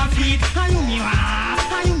nails and feet. And you me want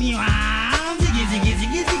ziggy ziggy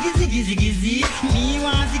ziggy ziggy ziggy ziggy ziggy. Me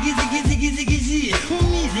want ziggy ziggy ziggy ziggy ziggy.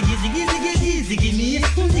 Me ziggy ziggy ziggy ziggy ziggy me.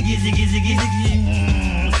 Ziggy ziggy ziggy ziggy.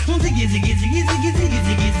 Ziggy ziggy ziggy ziggy ziggy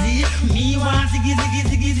ziggy ziggy. Me want ziggy ziggy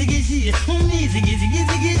ziggy ziggy ziggy. Me ziggy ziggy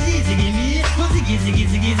ziggy ziggy ziggy me. Ziggy ziggy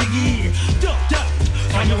ziggy ziggy. Duck duck.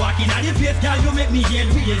 When you walk in at the place, girl, you make me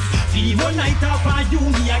head raise. Feel one night off and you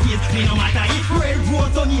me again. Me no matter if red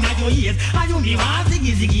rose on in your ears. And you me want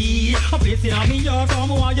ziggy ziggy. A place in me yard,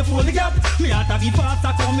 come on, you pull the gap. Me have to be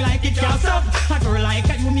faster, come like it can't stop. A girl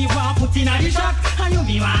like you me want put in at the shop. And you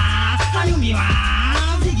me want ziggy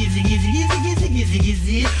ziggy ziggy ziggy ziggy ziggy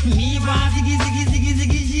ziggy. Me want ziggy ziggy ziggy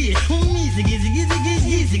ziggy ziggy. Me ziggy ziggy ziggy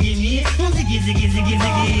ziggy ziggy me. Ziggy ziggy ziggy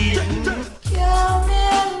ziggy. You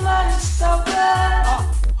make my so good.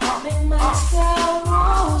 Make my style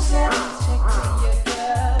rules and take your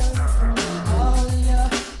girl. All your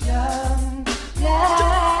young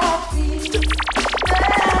black feet.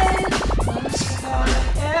 Must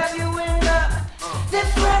have you in a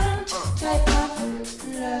different type of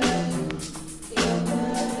love.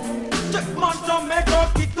 Check man to make us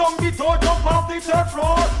kick down the door, jump off the third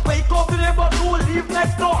floor. Wake up the neighbor to live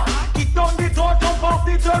next door. Kick down the door, jump off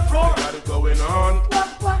the third floor. Got it going on.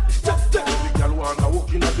 The girl want to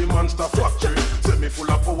walk in at the monster factory. Say me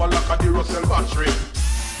full of power like a the Russell battery.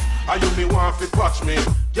 And you me want to watch me.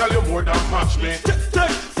 Girl, you more than match me.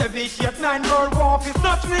 Check. 7, 8, 9 girl want to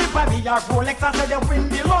touch me. By me a Rolex and say they win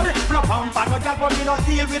the lottery. Flop on back, no girl but me no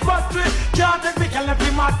deal with battery. Can't take me, girl, let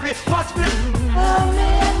me match me. Watch me. I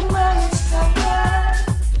make my style good.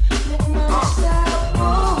 Make my style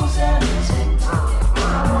rules and take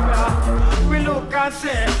We look and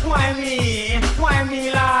say, why me? Why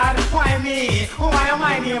me, lad? Why me? Why am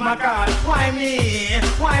I name a call? Why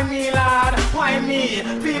me, lad? Why me?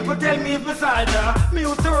 People tell me beside her. Me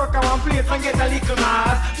used to work at one place and get a little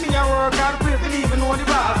mass. Me a work at place, didn't even know the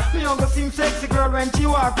boss. Me don't go seem sexy girl when she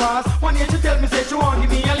walk past. One day she tell me, say she want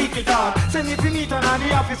give me a little talk. Send me to meet her at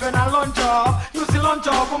the office when I lunch off. You see lunch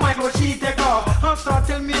off, for my clothes she take off. And start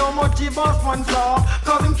tell me how much she boss one saw.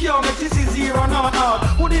 Cause him can't make she see zero, not out.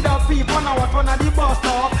 Who did that people now what one of the boss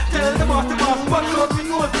stop? Tell the boss, but close me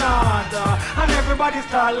nose not. And everybody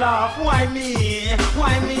start laugh. Why me?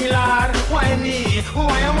 Why me, lad? Why me?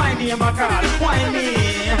 Why am I name a call? Why me?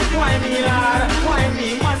 Why me, lad? Why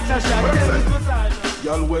me? Master shot, tell me to side.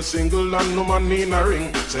 Y'all we single and no money in a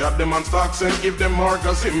ring. Say up them on stocks and give them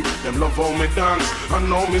orgasm. Them love how me dance and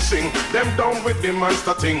know me sing. Them down with the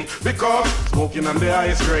monster thing. Because smoking on the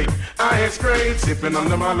ice great. Ice great. Sipping on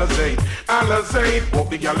them alizate. Alizate. Walk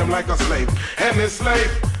the gal them like a slave. Any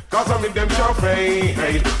slave. Cause I'm in them champagne.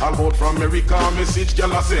 Hey, I'll vote from America, message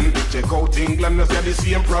gal a send. Check out England, let's get the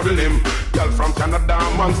same problem. Gal from Canada,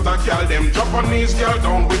 monster gal them. Japanese gal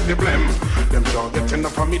down with the blem. Them can't get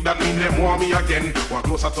enough of me, that mean them want me again. Want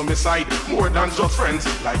closer to my side, more than just friends.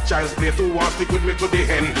 Like child's play who want stick with me to the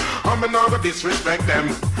end. I'm not gonna disrespect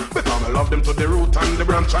them. Because I love them to the root and the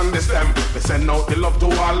branch and the stem. They send out the love to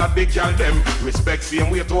all of the gal them. Respect same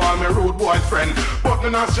way to all my rude boys friend. But me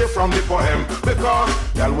not stray from the poem. Because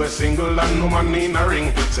gal we're single and no money in a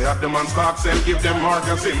ring. Say at them and stocks and give them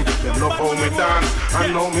orgasm. Them love how me dance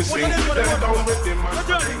and know me sing. Them down with them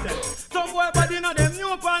and some boy body in them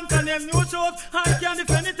new pants and them new shorts. I can't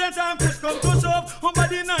defend it anytime push come to shove.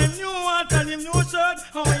 Somebody in him new pants and him new shirt.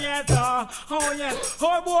 Oh yes, oh yes.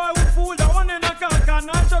 Oh boy we fool the one in a can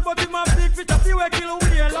not shirt. But him a big fit a few kill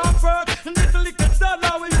away a long first. And this little stud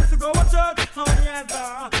we used to go to church. Oh yes,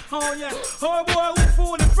 oh yes. Oh boy we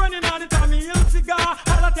fool the friend in all the time he use cigar.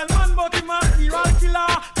 All I tell man about him a serial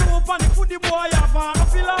killer. Two up on the foot the boy have on a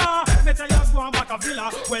filler. Better you go on back a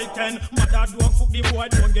villa. Well, Ken, mother don't cook the boy,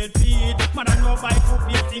 don't get feed. Mother no buy cook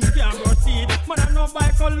the him can't proceed. Mother no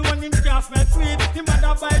buy cologne, him can't smell sweet. Him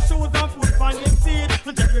mother buy shoes and food on him feet.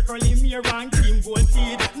 And Jerry curl him here and cream gold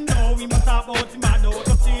teeth. Now we must have out him mad out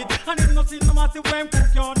of seed. And if no seed, no matter when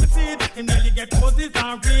cook you on the feed. Him nearly get roses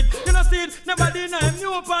and read. You know seed, nobody know him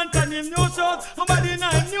new pants and him new shoes. Nobody know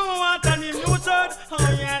him new hat and him new shirt. Oh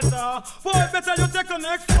yes sir, boy better you take an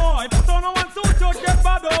exploit. So no one suit you get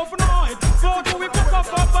bad overnight. So do we cook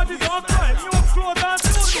up our bodies on time. New clothes and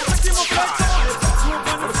shoes, you make him up like toys.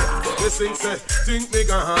 This thing say, think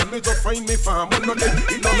nigga hand me to find me farm. One no dead,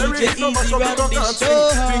 it no very hit no mash up, it no can't sing.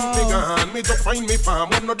 Think nigga hand me to find me farm.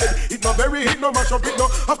 One no dead, it no very hit no mash up, it no.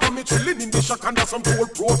 After me chillin' in the shack under some cool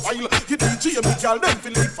profile. Get DJ and me gal them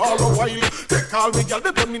feel it for a while. They call me gal,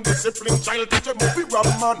 they done in discipline child. Teach a movie rap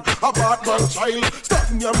man, a bad man child. Stop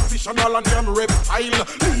me and fish and all and them reptile.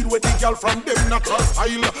 Lead with the gal from them natural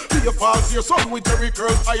style. Be a false here, son with Jerry curl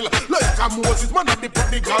style. Like a Moses, man of the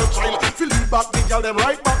prodigal child. Feel it back the gal, them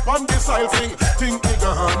right back on this I'll sing. Think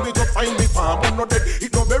nigga hand me to find me farm. One no dead,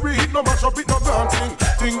 it no very hit no mash up, it no dancing.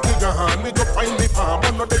 Think nigga hand me to find me farm.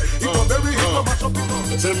 One no dead, it no very hit no mash up, it no.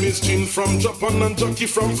 Tell me Chin from Japan and Jackie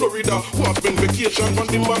from Florida. Walk on vacation on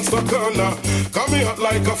the monster corner. Come here hot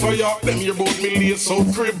like a fire. Them here bout me lace out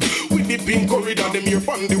crib with the pink corridor. Them here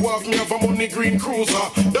on the walk me have a money green cruiser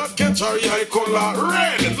that catch her eye color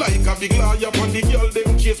red like a big liar on the girl.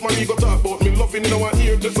 Them case man, he go talk about me loving in our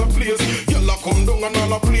ear just a place. Y'all come down and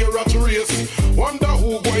all a play rat race. Wonder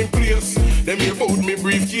who go in place. Them here bout me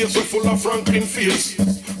briefcase so full of Franklin face.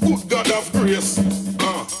 Good God of grace.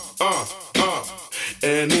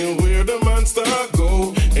 Anywhere the monster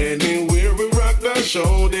go, anywhere we rock the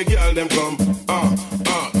show, the girl them come.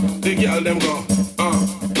 The girl them go.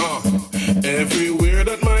 Everywhere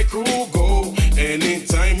that my crew go,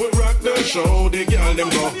 anytime we rock the show, the girl them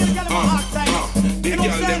go. The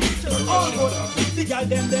girl them. The girl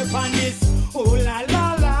them they panic. Oh la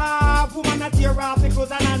la la, woman a tear off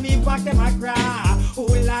because I me back them a cry. Oh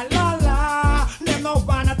la la la, them no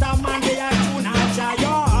one at a man they are too not shy.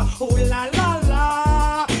 Oh la la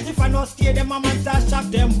la, if I no steer them a man to shock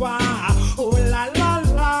them wah. Oh la la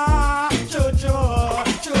la, Jojo,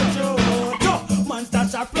 monster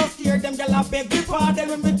shot plus steer them gyal a beg me pardon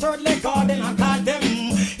when me third leg garden I call them.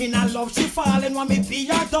 In a love she falling, want me be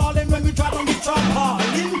her darling when we drop on the trap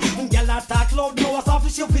hauling. Gyal attack loud, know us off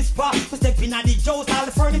she whisper. We step in at the Joe's, all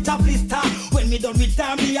the furniture blister. When me done with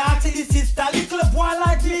them, me ask the sister. Little boy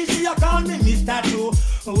like me, she a call me Mr. Joe.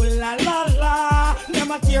 Oh la la la,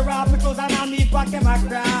 them a tear up because I know me back them a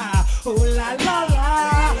cry. Oh la la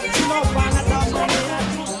la, she no want to talk money.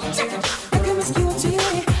 I can rescue you,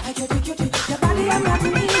 I can take you, your body I'm not me.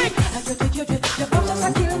 I can take you, your problems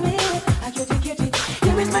are kill me. I can take you,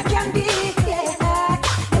 you is my candy. Yeah,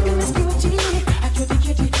 I can rescue you, I can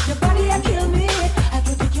take you, your body I kill me. I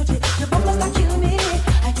can take you, your problems are kill me.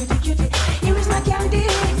 I can take you, you is my candy.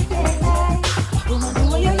 Yeah, woman, the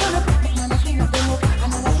way you look, man, I fling up the hook,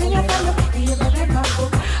 and I fling up the look, you ever read my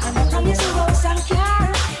book, and I promise you won't stand care.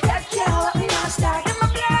 That care what me not start in my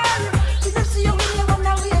plan. Just see you when you run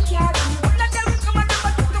away, care.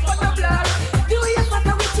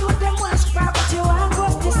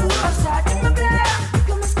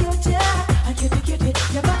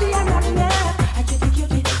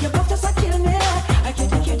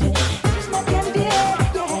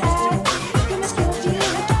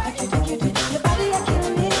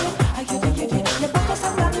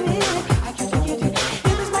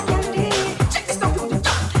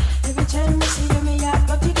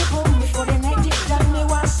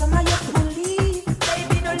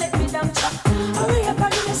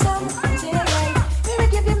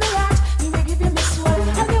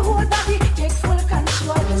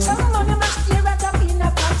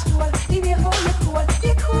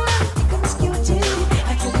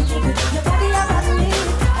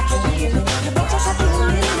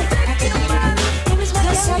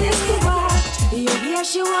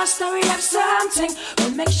 She wants to hurry up something.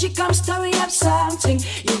 Well, make she come story up something.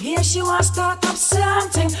 You hear she wants to start up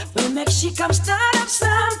something. Well, make she come start up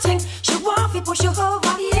something. She want to push you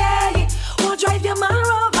over, yeah. Won't drive your man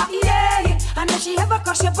over, yeah. And if she ever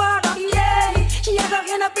cross your border, yeah. She ever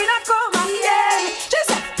end up in a coma, yeah. She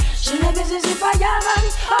said she never is a fireman,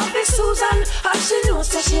 off the Susan, and she knows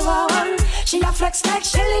that she want one. She a flex like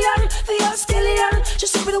Shillian, the old skillion. She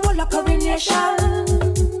sleep with the whole of combination.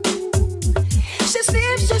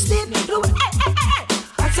 She sleep, do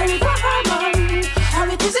I tell you what I'm on. How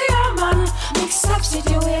it is a man, mix up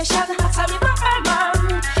situation. I tell you what I'm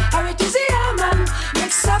on. How it is a man,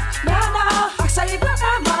 mix up, nah. I tell you what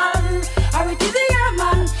I'm on. How it is a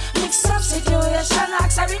man, mix up situation. I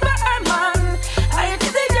tell you what I'm on.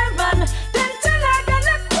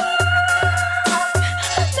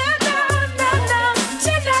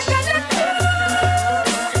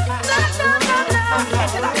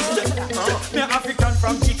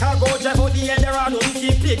 she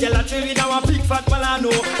play, girl a trail with our big fat Milano.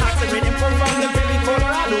 I said when them come from the very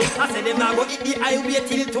Colorado, I said them now go hit the highway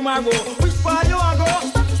till tomorrow. Which part you want go?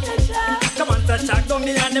 Come on, touch shack down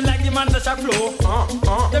the and them like the man touch shack flow.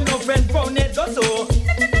 Them no friend brown it does so.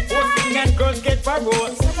 Posting and girls get parole.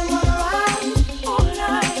 Set them all around, all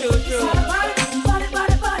night. It's all about it, body,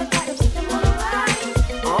 body, body, body. Set them all around,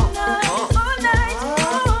 all night, all night.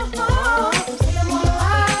 Set them all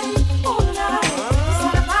around, all night. It's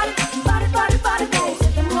all about it, body, body, body, body.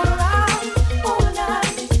 Set them all around, all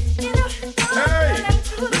night. You know, Hey,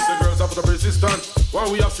 listen girls up to the resistance.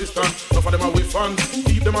 While we assistant, enough of them are with fans.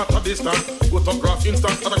 Keep them at a distance. Photograph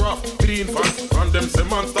instant, autograph with the infant. And them say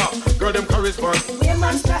monster, girl them correspond. we're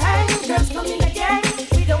monster hang, girls come in again.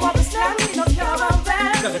 We don't want to stand, we don't care about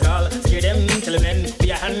them. Got the call, scare them, tell them then be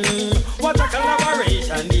a hand. What a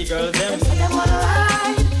collaboration, the girls them. Set them all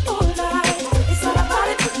around, all night. It's all about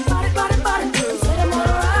it, body, body, body. Set them all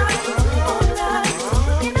around, all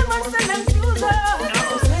night. In the monster them shoes up.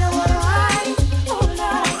 Set them all around, all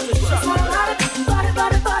night. It's all about it, body,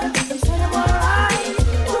 body, body. Set them all around,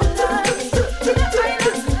 all night. In the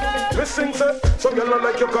islands. Listen, sir, some girl not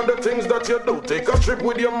like you got the things that you do. Take a trip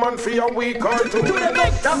with your man for a week or two. To them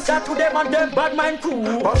make them chat to them and them bad mind crew.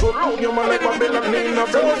 Pass around your man like Babylon in a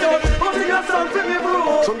So bro. just put your son for me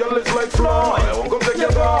bro. Some girl is like fly, won't come take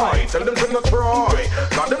your guy. Tell them to not try.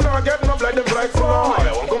 Got them not getting up like them like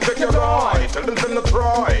fly. Won't come take your guy. Tell them to not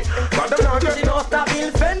try. Got them not You getting know stop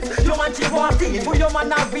build fence. Your man she want steal. Put your man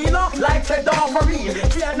not real up like said dog for real.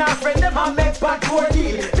 She and her friend them and make back for a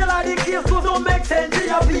deal. Tell her the case so don't make sense to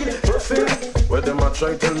your feel. where them a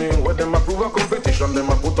try tell me, where them a prove a competition, them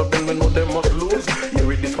a put up then we know them must lose.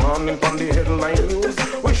 Hear it this morning from the headline news.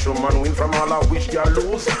 Wish your man win from all I wish you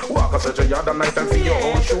lose. Walk a such a yard at night and see your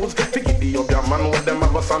own shoes. Pick it the up your man with them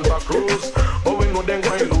have a Santa Cruz. But we know them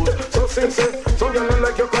going lose. So since it, so you know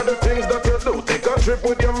like you got the things that you do. Take a trip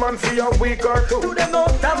with your man for a week or two. To them no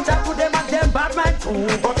stop chat to them and them bad mind too.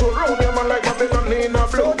 But you round your man like Babylon in a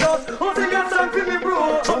So blue. just hustle your son for me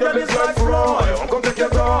bro. Some girl is like fly, won't come take your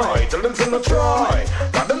guy. Tell them to not try.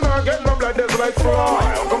 Got them not getting up like this like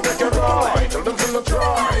fly. Won't come take your guy. Tell them to not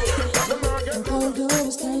try. Got them not getting And although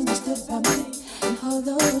it's time you stood by me, and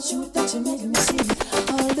although the truth that you're making me see,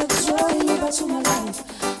 all the joy you brought to my life,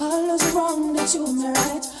 all those wrong that you made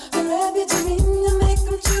right, the rabbit to me to make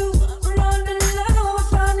them true. Run the line I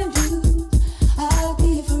found in you. I'll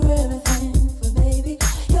be for everything, for baby,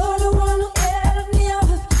 you're the one who held me up,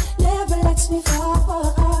 never lets me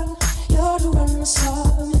fall. You're the one I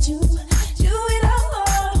saw me do it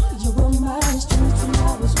all. You were my strength when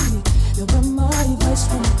I was weak. You were my voice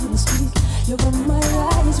when I couldn't speak. You were my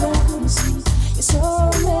eyes when I couldn't see. You saw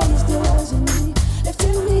many doors in me,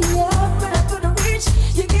 lifting me up when I couldn't reach.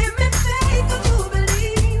 You give me faith to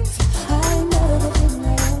believe. I know everything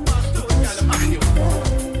I am because you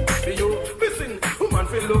Hey yo, listen, woman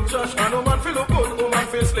feel look trash and woman feel look good. Woman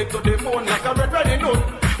feel slick to the phone like a red riding hood.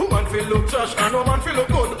 Woman feel look trash and woman feel look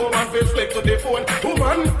good. Woman feel slick to the phone.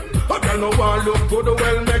 Woman, a girl no one look good,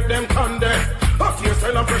 well make them candy. A fierce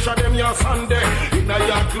and pressure them your Sunday. Inna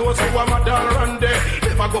your clothes, so I'm a dal rande.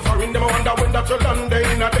 Never go for in them, I wonder when that you land.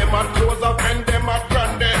 Inna them at clothes up and them at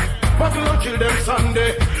grande. Battle and kill them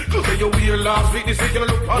Sunday. You say you wear last week, this week you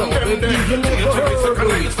look on them day. You tell me second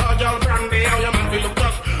week, Sergeant Brandy. How your man feel look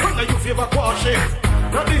trash, and now you favor quash it.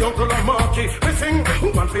 Not the uncle and Marky. We sing,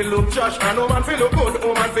 woman feel look trash, and woman feel look good.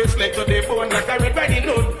 Woman feel slick to the phone like a red riding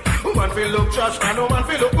hood. Woman feel look trash, and woman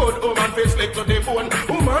feel look good. Woman feel slick to the phone.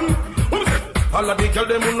 Woman, what is it? All of the girl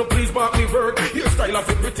them who no please mark me word. Your style of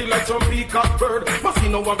it pretty like some peacock bird. Must see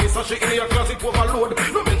no one be such in your closet overload.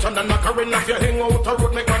 No mention the knockering if you hang out a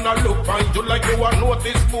road. Make man a look find you like you a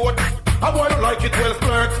notice board. I want to like it well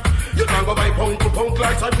flirt. You can't go by pound to pound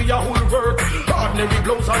like I be a whole word. Ordinary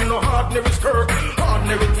blouse and no ordinary skirt.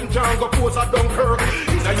 Ordinary thing can't go pose a Dunkirk.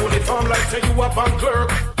 In a uniform like say you a bank clerk.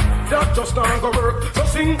 That just not go work. So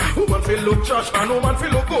sing, woman feel look trash and woman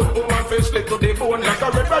feel look good. Woman feel slick to the bone like a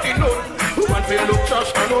red body nut. Woman feel look trash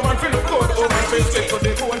and woman feel look good. Woman feel slick to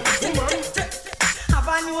the bone. Woman. Have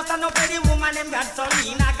a new stand up for the woman them got so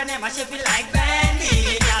lean I can never shape it like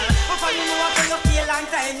Bandy, girl. Before you know what you feel long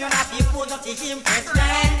time you not people just to impress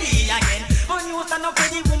Bandy again. When you stand up for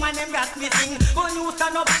the woman them got missing. When you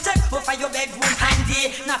stand up check before your bedroom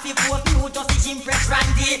handy. Not people you just to impress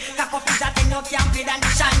Randy. Cock up is a thing you can't play than the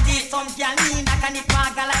shanty. Some girl lean I can it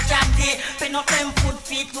maga like candy. Pen up them foot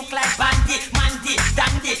feet look like Bandy. Mandy,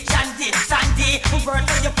 Dandy, Shandy, Sandy. Bird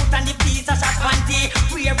when you put on the piece of shot panty.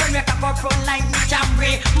 We're when we cock up run like me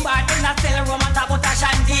Camry. But then I sell romance about a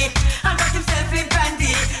shandy. And got himself in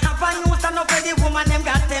brandy. And for you stand up with the woman them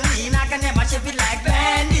got them lean. I can never shape it like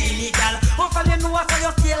Bandy, girl. Oh, for you know so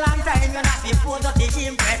you stay long time. You're not before the it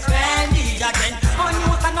impress Wendy again. On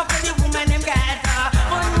you stand up for the woman them get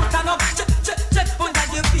on you stand up, check under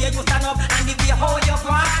the fear you stand up. And the way how you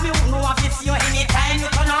walk, me who know if it's you anytime you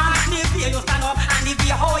turn on. The way you stand up and the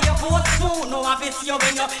way how you pose, who know if it's you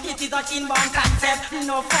when you. It is a chin-bound concept.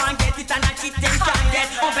 No fun get it and a kid them can't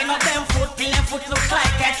get. Open up them foot till them foot look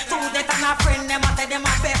like it. So that and a friend them a say them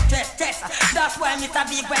a best test. That's why Mr.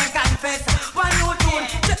 Big Ben confess. One new tune,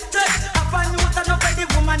 check. Up a new stand up for the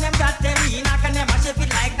woman them got them in. I can never shape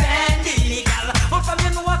it like Ben illegal. But from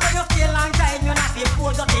you know what you stay long time, you not be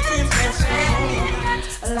poor, just it impress.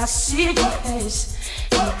 I see your face,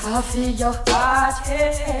 I feel your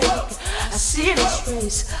heartache. I see the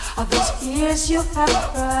trace of the tears you have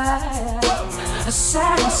cried. A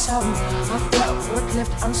sad song of that word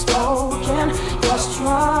left unspoken. You're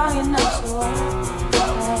strong enough to walk.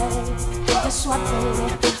 Guess what, baby?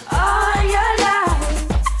 All your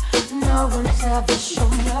life, no one's ever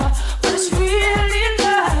shown you what it's really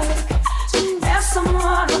like. So there's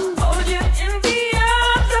someone who hold you in the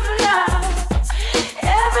arms of love.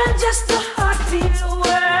 Even just a heartbeat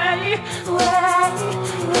away.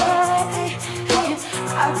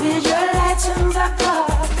 I'll be your light in the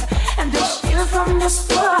dark, and the shield from the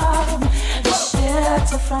storm, the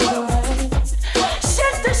shelter from the rain.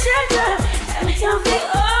 Shelter, and heal the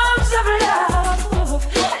arms of love.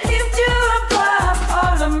 Lift you above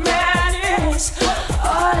all the madness,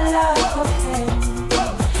 all of the pain,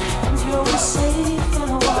 and you'll be safe in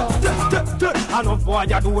a world. Enough boy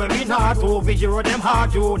you do every night over here them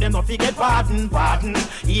hard you. Them no forget pardon.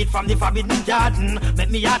 Eat from the forbidden garden. Make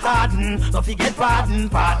me a garden. No forget pardon.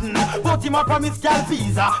 Put him up from his gal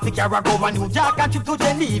visa. The carry over New York and trip to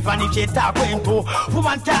Geneva. And if she talk going to,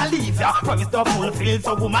 woman can't leave ya. Promise to fulfill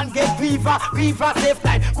so woman get griever. Safe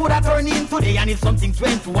life could have turned in today. And if something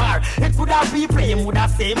went to war, it could have be flame. Would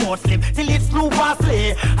have say more slip till it's sloop and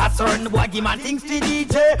slay. A certain boy give man things to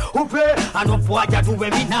DJ who pray. Enough boy you do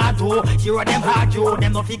every night too. Hear them hard you.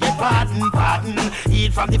 Them no forget pardon.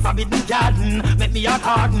 Eat from the forbidden garden. Make me a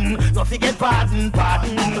garden. No forget pardon.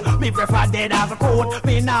 Me prefer dead as a coat.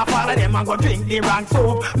 Me not follow them and go drink the wrong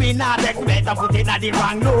soap. Me not take better put it at the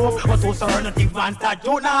wrong loaf. But to certain things man start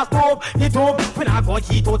you not stop. The dope when I go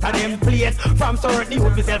cheat out of them plate. From certain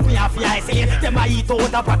youth myself me have to isolate. Them I eat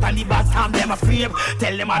out the pot and the bad time them a scrape.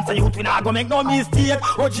 Tell them answer youth we not go make no mistake.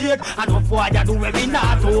 Oh Jake, and no boy you do every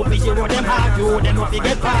night. Oh me hero them hard you. Them no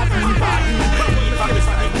forget pardon.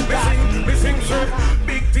 Me sing shit.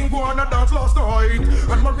 Big thing go on a dance last night,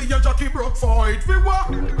 and Maria Jackie broke fight. We what?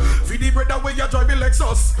 For the brother where you drive the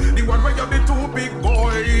Lexus, the one where you the two big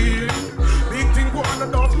boy. Big thing go on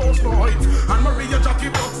a dance last night, and Maria Jackie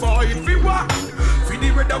broke fight. We what? For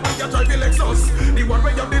the brother where you drive the Lexus, the one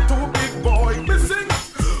where you the two big boy. Me sing.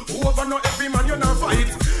 Whoever know every man you not fight,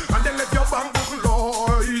 and then let your bank book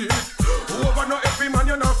light. Whoever know every man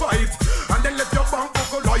you not fight, and then let your bank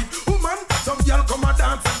book light. Some girl come a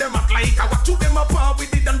dance and them act like I watch you them apart with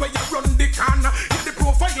it and where you run the can. Hit the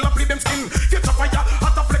profile and play them skin. Get a fire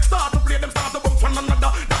at a flex start to play them start to bounce one another.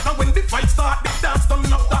 That's how when the fight start, the dance done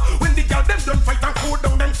after. When the girl them done fight and cool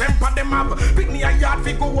down them temper them up. Big me a yard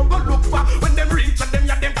fi go and go look for. When them reach and them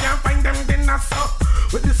them can't find them then that's up.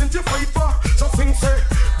 With this into fight for. So sing say,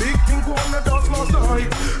 big thing go on the dance last night,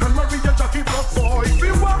 and Maria Jackie block fight.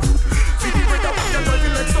 Feel what? See the way that we are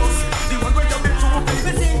driving Lexus, the one where you been to big.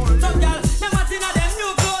 Some girl. Them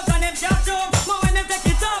new clothes and them short show. But when them take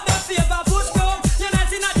it off, them favor push come. You're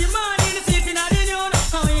not in the morning, the seat in the noon.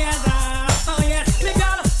 Oh yes, me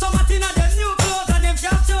girl. Some in them new clothes and them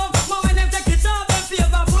short show. But when them take it off, them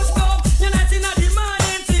favor push come. You're not in the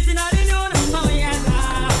morning, seat in the noon. Oh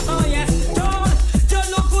yes, John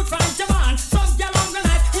look good from Japan. Some girl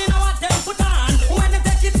organize, you know what them put on. When them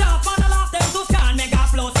take it off, and all of them to scan. Make a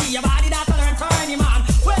flow, see your body that learn for any man.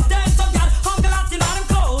 When them some girl, uncle in them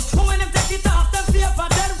clothes. When them take it off. For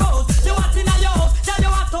them road, you want in a your house, tell you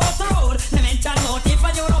what to the road. Them mention motive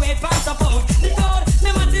and you know wait for support. The code,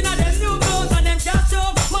 them want in a them new clothes and them just show.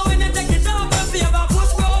 But when them take it off, them favor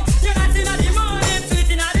push go. You're not in a the morning, sweet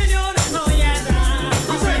in a the noon. Oh yes,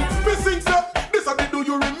 me sing so, this a the do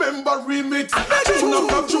you remember remix. Tune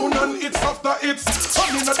after tune and it's after it's.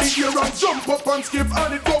 I'm in a the ear and jump up and skip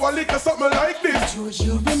and it go a lick or something like this. Do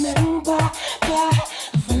you remember that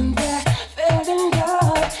when they fell in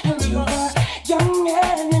love and you were young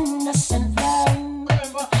and innocent then?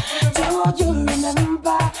 Do you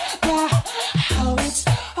remember how it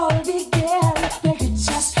all began? Like it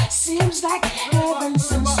just seems like heaven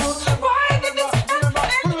sent so. Why did this happen?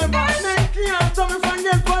 Can't stop me from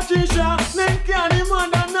get Patricia. Can't the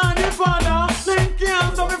mother nor the father.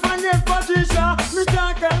 Can't stop me from get Patricia. Me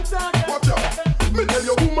talk and talk. Watch out, me tell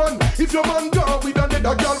you woman, if your man gone with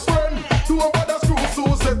another girlfriend, do a bother screw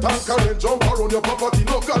Suzette and Karen jump around your property,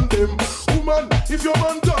 no condemn. Woman, if your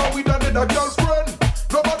man down with another girl's friend,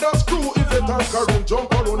 nobody screw if they and Karen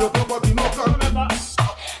jump around your property, no condemn.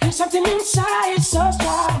 There's something inside so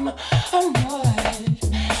strong. Oh no,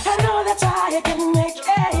 I know that I can make it.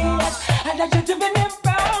 And I should have been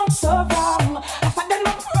wrong, so wrong. I thought that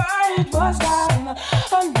my pride was gone.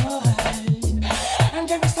 Oh no, and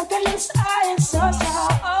there is something inside so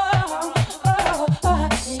strong.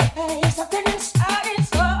 There's something inside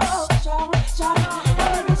so strong.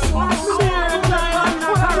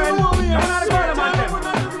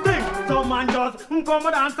 Some man just come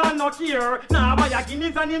and dance and not here. Nah buy a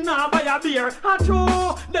Guinness and him nah buy a beer. And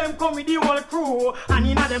true, them come with the whole crew. And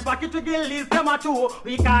in a them pocket to get list them a two.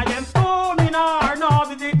 We call them Stominar, no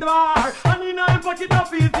visit the bar. And in a them pocket a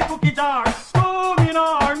piece the cookie jar.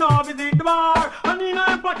 Stominar, no visit the bar. And in a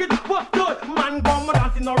them pocket, what good? Man come and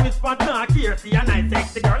dance in no response, nah care. See a nice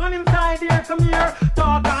sexy girl and inside here, come here.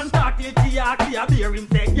 Talk and talk till she ask a beer. Him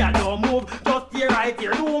say, yeah, don't move, just here right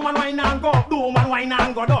here. Do man wine and go, do man wine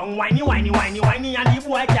and go down. Whiny, whiny, whiny, whiny, and the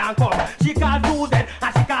boy can't come. She called Susan,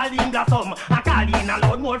 and she called him Blossom. I called in a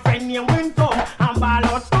loud more friend named Winsome. And ball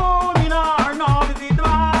out, Stominar, no visit the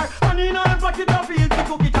bar. And in a pocket of his, the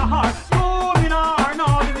cookie to heart. Stominar, no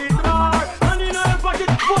visit the bar. And in a pocket,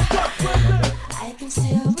 what's up? I can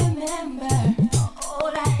still remember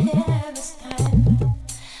all I had this time.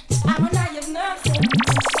 Time when I have nothing,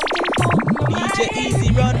 something on my DJ Easy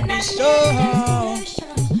run the show.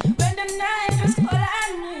 When the night was all I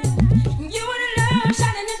knew, you were the love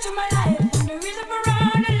shining into my life, and the reason for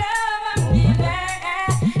all the love I'm giving.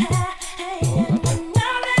 And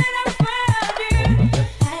now that I found you,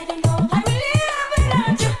 I don't know how to live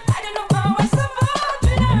without you. I don't know how I'm supposed to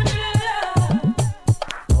learn to love.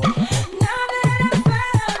 Now that I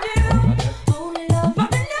found you, only love I've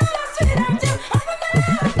been lost without you. I'm a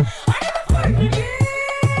man, I never forget you.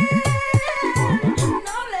 And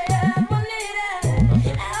all I ever needed,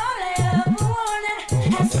 and all I ever wanted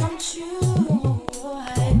has come true.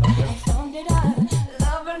 I found it all,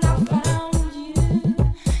 love when I found you.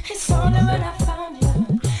 It's only when I found you,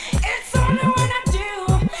 it's only when I do.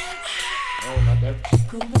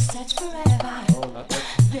 Could we search forever?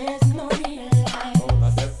 There's no real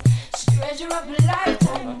life. Treasure of a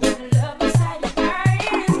lifetime, the love inside your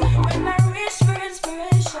eyes. When I reach for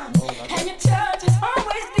inspiration, and your touch is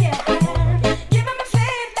always there. Giving me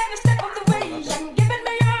faith every step of the way, and giving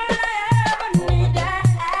me all I ever need.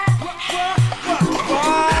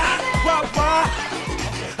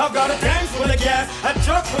 I've got a tank full of gas, a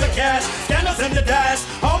truck full of cash, scanners in the dash,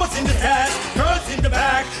 almost in the dash, girls in the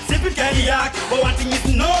back, sipping Cadillac, but one thing is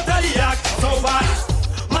no Cadillac. So what?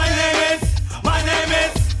 My name is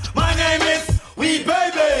Weed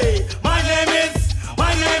Baby. My name is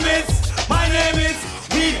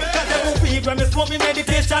Weed. Cause every week when me smoke me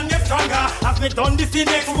meditation get stronger. As me done this the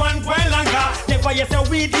next one well longer. Never yes a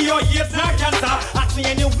weed or yes not cancer. Ask me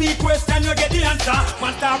any weed question you get the answer.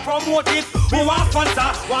 Man start promote it, we want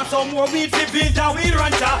sponsor. Want some more weed to build a weed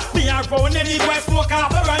rancher. Me and round any boy smoke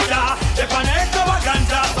up a rancher. If an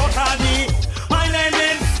extravaganza so call me. My name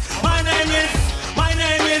is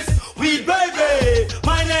Weed Baby.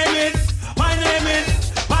 My name is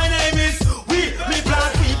Weed. Me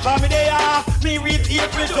plant weed for me day off. Me reap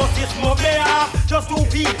April justice smoke day off. Just to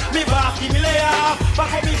feed me boss give me lay off.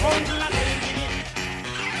 Back up me bundle and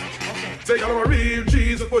Say I'm a real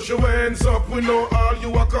Jesus, push your hands up. We know all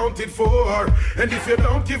you accounted for. And if you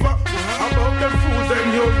don't give up about them fools,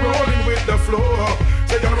 then you're rolling with the floor.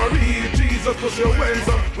 Say I'm a real Jesus, push your hands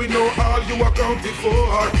up. We know all you accounted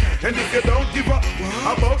for. And if you don't give up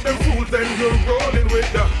about them fools, then you're rolling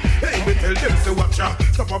with the. Hey, we tell them say watch ya.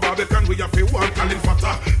 Stop a Barbican, we have to one calling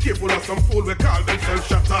fatter. Careful of some fool, we call themselves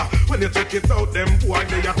shatter. When you check it out, them boy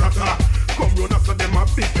they a tatter. Come run after them a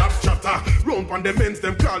big top chatter. Round on them ends,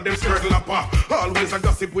 them call them skirt lapper. Always a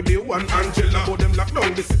gossip with the one Angela. But them lock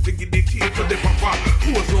down the city, give the key to the papa.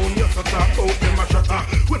 Who's on your talk about them a shatter.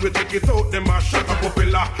 When we check it out, them a shatter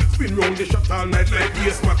popular. Spin round the shot all night like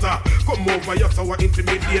bass matter. Come over your sour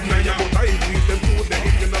intimidate Naya. But I increase them to them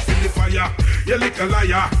if you not see the fire. You little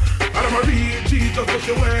liar. And I'm a real Jesus, put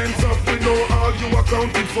your hands up. We know all you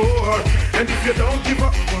accounted for. And if you don't give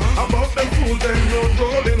up about them fools, then you're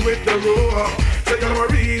rolling with the roar. Say I'm a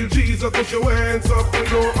real Jesus, put your hands up. We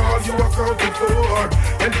know all you accounted for.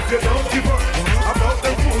 And if you don't give up about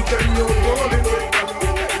them fools, then you're rolling with the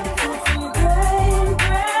roar.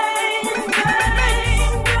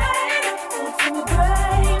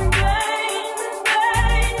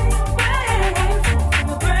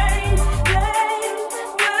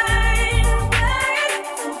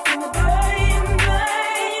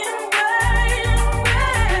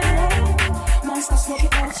 smoke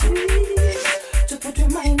it on trees to put your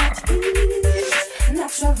mind at ease.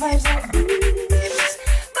 Natural vibes like these.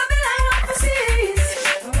 Babylon offices.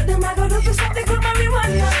 Them I go look for something good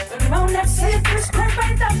marijuana. Around that safe prescribed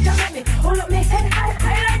by doctor. Let me hold up my head high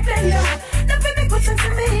like thunder. Nothing make good sense to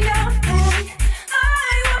me now. I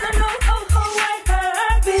wanna know why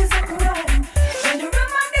herb is a crime. When you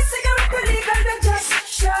remind the cigarette illegal, they just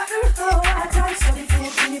shut. Oh, I don't so the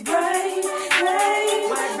food in the brain.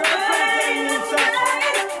 My girlfriend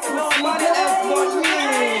nobody else but me.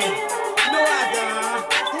 No other.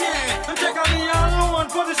 Yeah, I'm checking me alone.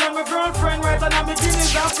 Position my girlfriend right and I'm beginning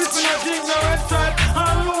to flipping a ignorant type.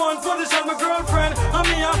 Alone. Position my girlfriend. I'm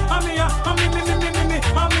me. I'm me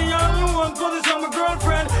alone. Position my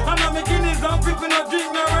girlfriend. And I'm beginning to flipping a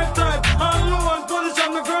ignorant type. Alone. Position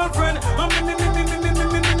my girlfriend. I'm me.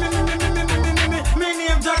 Me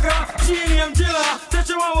name Jagger. She name Jilla. Said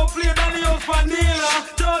she want to play Danny House Vanilla.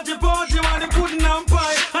 Georgie Porgy want the pudding and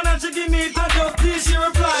pie. And then she give me it and just this she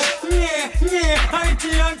reply. Yeah, IT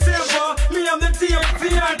and Saber. Me am the team,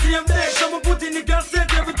 VRTM deck. So I put in the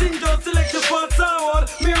cassette, everything just select the fast forward.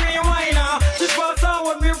 Me rewind her. She fast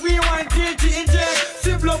forward, me rewind, TNT inject.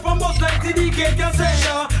 Sip up and bust like the DK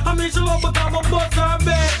cassette. I mean she love but I'm a bust her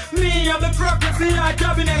bed. Me am the prophecy, I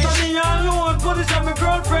cabinet. And me alone, position my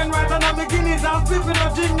girlfriend right. And I'm beginning to flipping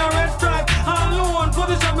a ignorant stripe. Alone,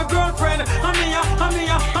 position my girlfriend. I'm me.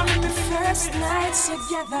 First nights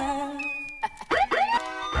together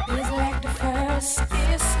is like the first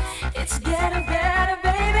kiss. It's getting better,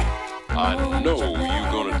 baby. I know you're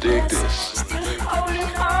gonna dig this. Still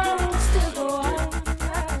holding on, still go on.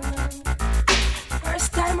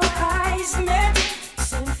 First time our eyes met,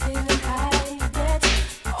 same feeling I get.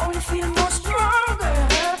 Only feel more stronger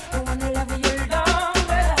when I love you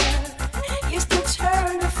longer. Used to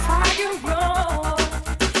turn the fire on.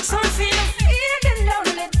 So I feel feeling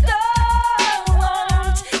lonely,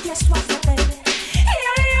 don't. Guess what, baby?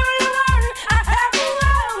 You're the only one I ever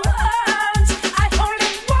want. I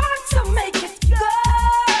only want to make it go.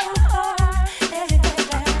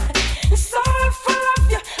 So if I love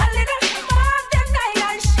you a little more than I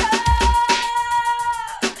should,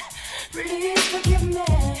 please forgive me.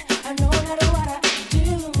 I know not what I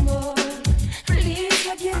do, boy. Please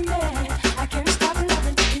forgive me. I can't stop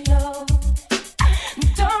loving you, no.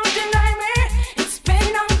 Don't deny me. It's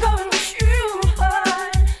pain I'm going through.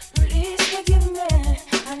 Please forgive me.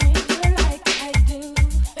 I need you like I do.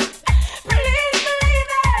 Please believe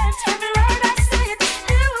that every word I say it's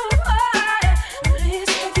true.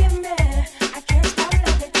 Please forgive me. I can't stop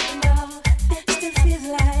loving you, no. Still feels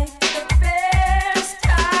like the best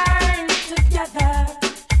time together.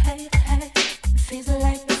 Hey, feels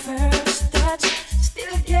like the first touch.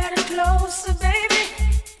 Still getting closer, baby.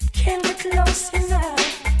 Can't get close enough.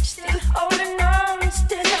 Still holding on,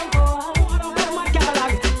 still I'm going. My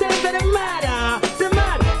Cadillac, they the matter, the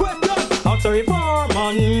mad question. I'm sorry for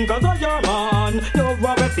man, cause I'm your man. You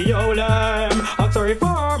want to feel them. I'm sorry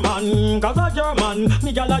for man, cause I'm your man.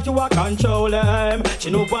 Me girl like you a control them. She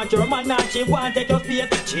know want your man and she want take your face.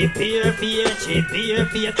 She bare face.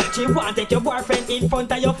 She want take your boyfriend in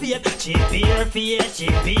front of your face. She bare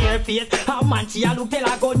face. How man she a look tell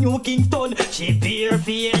her go New Kingston. She bare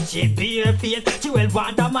face. She will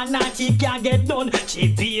want a man and she can't get done. She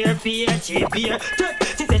bare face. She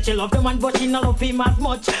said she love the man but she not love him as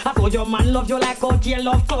much. I told your man love you like how you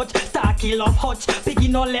love clutch. Starkey love hutch. Piggy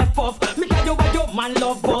no left off. Me tell you what your man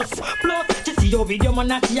love bus. Plus she see your video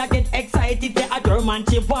man and she a get excited. Say a German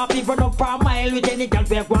she want me run up for a mile with any girl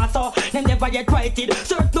we want so. Them never get righted.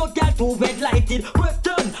 Search no girl too red lighted.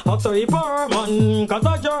 Question. I'm sorry for man cause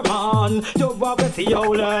I'm German. You want to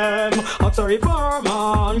feel them. I'm sorry for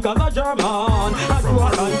man cause I'm German. I do a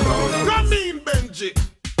control them. Come in, Benji.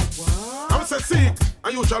 I'm say seek,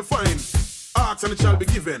 and you shall find. Ask and it shall be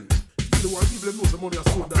given. The one people lose the money are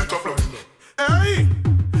so down. Hey,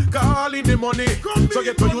 call in the money. So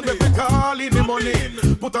get to you, make me call in the money.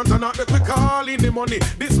 Put on tonight, make me call in the money.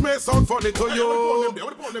 This may sound funny to you.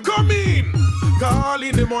 Come in, call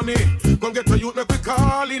in the money. Come get to you, make me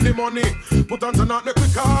call in the money. Put on tonight, make me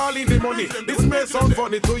call in the money. This may sound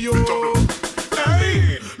funny to you.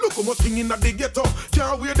 Hey, look how much thing in the ghetto.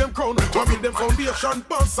 Can't wear them crown. One with them foundation,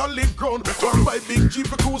 but solid ground. One by big jeep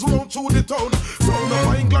cruise round through the town. Sound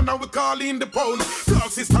of England and we call in the pound. Dog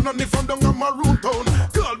sister on the from down on my room town.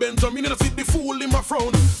 Girl Benjamin in the fit the fool in my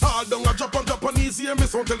frown. All down a Japan, Japanese here. Me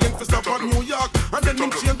sound tell him to stop on New York and then him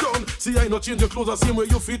change down. See, I not change your clothes the same way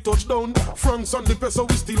you fit touch down. France and the peso,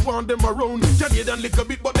 we still want them around. Canadian lick a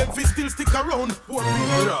bit, but them fit still stick around. What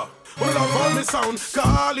yeah. Well, I call the sound,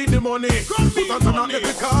 call in the money. Put on not let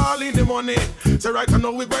me call in the money. Say right now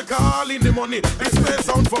we go call in the money. This may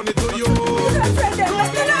sound funny to you.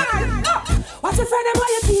 What's your friend and why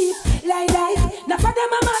you keep? Lie. Now for them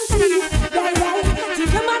a man thief. Lie.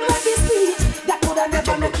 Keep your man with his speech. That could have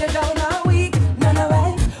never make you down a week. No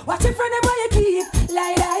way. What's your friend and why you keep?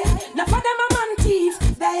 Lie. Now for them a man thief.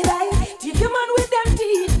 Lie. Keep your man with them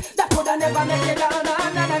teeth. That could have never make you down. No.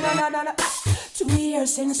 2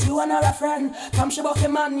 years since you and her friend. From she buck a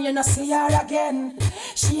man, you no see her again.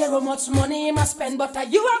 She hear how much money he must spend, but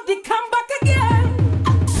you have to come back again.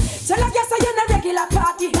 Tell her yes, you're in a regular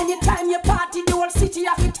party. Anytime you party, the whole city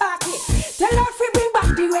have to talkie. Tell her if we bring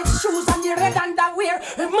back the red shoes and the red underwear,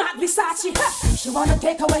 Mark Versace. She wanna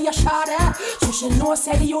take away your shot, so she know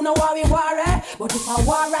say you know why we war, but if I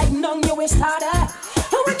war right now, you will start, and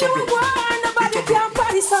when you war, nobody can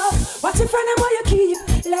party, so what's your friend and why you keep?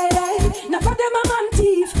 Lie. Now for them a man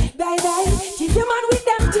thief, baby. Keep your man with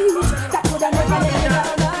them teeth. That could have never let you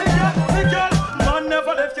down. Man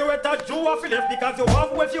never left you with a Jew of Philip because you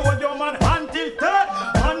have with you and your man until dead.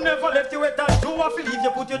 Man never left you with a Jew of Philip.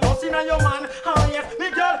 You put your dust in on your man. Oh yes,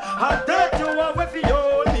 me girl, I dead you are with you.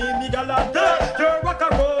 Me girl, I dead. You rock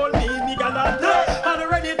and roll, me girl, I dead. And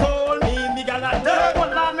already told me girl, I dead.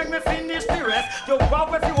 One line make me finish the rest. You have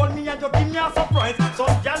with you and me and you give me a surprise. So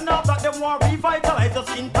girl now that they want revitalize your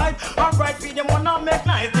skin tight. Alright, feed them wanna make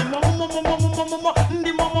nice. The mama,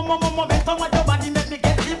 better want your body make me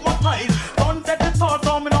get hypnotized. Don't set the thoughts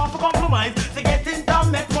on me not to compromise. To get in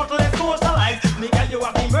down, make mortal and socialize. Me girl, you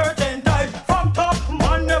have the merchandise. From top,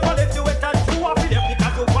 man never left you with a Jew of Philip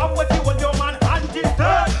because you have with you and your man until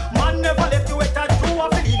dead. Man never left you with a Jew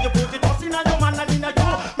of Philip. You put it us in a your man and in a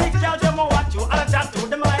you. Me girl, them a watch you, all chat to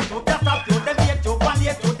them like you, just up to them hate you, one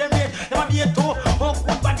hate you, them hate, them a hate you. Oh,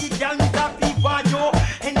 good body girl, me that people you.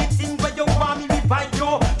 Anything where you want me, we buy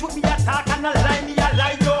you. Took me attack and a lie, me a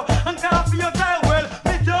lie you. And can't feel time well,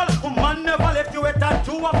 me girl, man never left you with a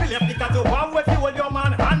Jew of Philip because you want with you and your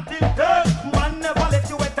man until dead. Man never left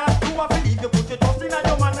you with a Jew of Philip. You put your trust in a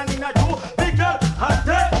your man and in a you. Me girl, hot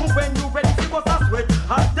day, when you ready to go to sweat.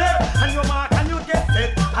 Hot day, and your mark and you get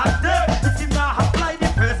set. Hot day, if you not apply the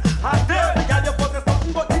press. Hot day, me girl, you possess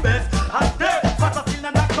nothing but the best. Hot day, fast as still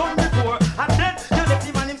and that done before. Hot day, you let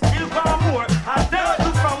him and him still want more. Hot day,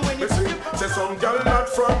 look from when you see. Say some girl not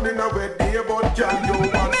from in a wedding, but girl you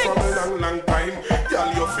want from a long time. Girl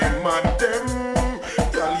you feel mad them,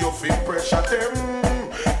 girl you feel pressure them.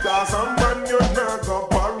 Cause a man you not go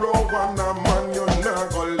borrow, and a man you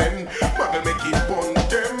not go lend. Muggle make it bun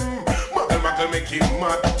them, muggle make it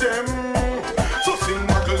mad them. So sing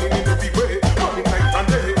muggling in every way, morning, night and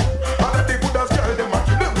day. All that they put as girl them a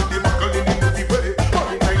kill them with the muggling in every way,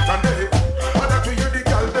 morning, night and day. All that you hear the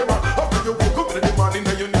girl them a, after you wake up in the morning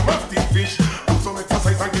and you never still fish. Do some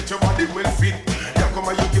exercise and get your body well fit. Yeah, come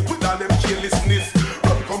on, you get with all them carelessness.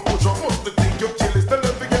 Run composure, must think you're careless. Tell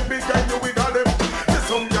them to get big and you with all them. There's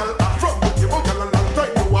some girl from with you, but girl a long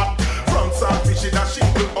time you walk. From Saltfish in a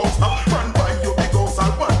shingle house, run by your big house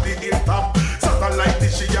and one the hilltop. Satellite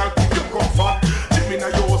dish, y'all keep you comfort. Jimmy na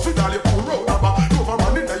your house with all your poor road rubber. Over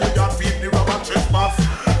man in your yard feed the rubber trespass.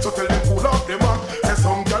 So tell them pull up them up. Say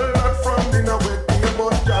some girl not from in a wedding,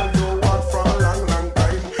 but girl you want from a long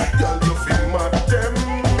time. Girl you feel mad them.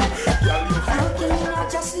 Girl you feel. How can I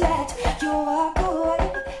just let you walk away?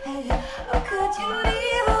 Hey, how could you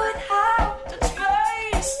leave without a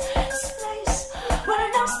trace? This place where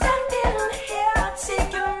I'm standing here,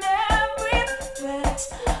 taking every breath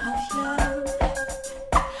of you.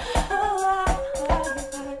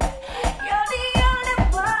 You're the only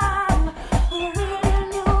one who really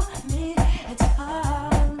knew me at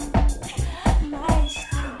all. My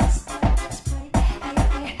stance is great.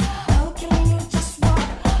 How can you just walk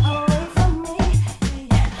away from me?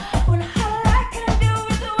 When all I can do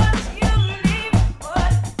is watch you leave.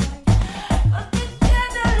 But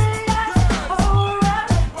together life around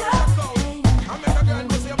I make a girl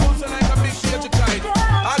go see a bounce like a big cage of kite.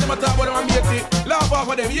 All them a talk about them and Matie, laugh off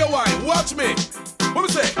of them. Yeah, why? Watch me. What me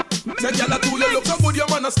say? Say, girl, you look so good, your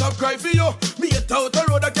man a stop cry for you. Me hit out the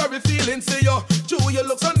road, I carry feelings for you. True, you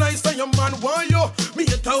look so nice and your man want you. Me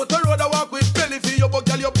hit out the road, I walk with belly for you. But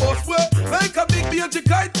girl, you boss way like a big beige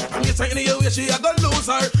kite. And you saying in your way she a go lose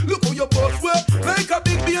her. Look how you boss way like a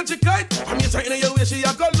big beige kite. And you saying in your way she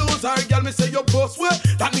a go lose her. Girl, me say you boss way,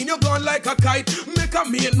 that mean you gone like a kite. Make a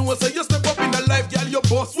man know, say you step up in the life, girl, you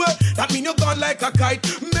boss way. That mean you gone like a kite.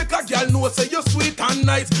 Make a girl know say you sweet and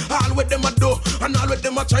nice. All with them a do, and all with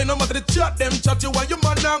them a try. No matter the chat, them chat you and your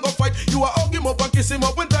man now go fight. You a hug him up and kiss him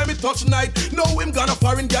up when time it touch night. Now him gonna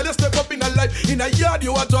foreign girl, you step up in a life. In a yard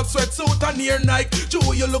you a drug sweatsuit and near Nike.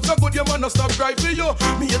 True, you look so good, your man no stop cry for you.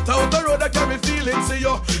 Me hit out the road, I carry feelings for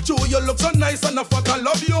you. True, you look so nice and I fucking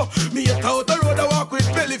love you. Me hit out the road, I walk with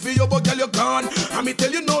belly for you, but girl you gone. And me tell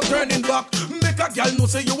you no turning back. Make a girl know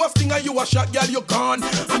say you a sting and you a shot, girl you gone.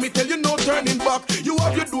 And me tell you no turning back. You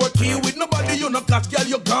have your door key with nobody, you no catch, girl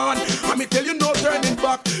you gone. And me tell you no turning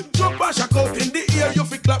back. Jump and shock out in the air, you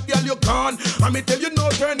fi clap, girl you gone. And me tell you no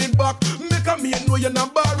turning back. Make a man know you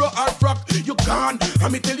not borrow or frock, you gone.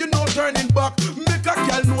 And me tell you no turning back. Make a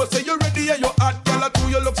girl know say you ready and you hot, girl too.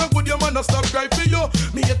 You look so good, your man no stop cry for you.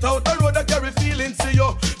 Me hit out the road, I carry feelings for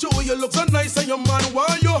you. True, you look so nice and your man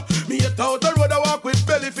want you. Me hit out the road, I walk with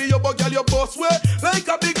belly for you, but girl you boss way like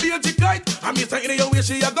a big baby kite. And me saying in your way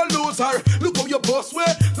she a go lose her. Look how you boss way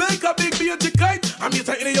like a big baby kite. And me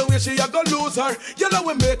saying in your way she a go lose her. Girl I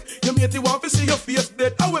will make your matey want to see your face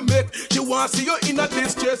dead. I will make you want to see you in a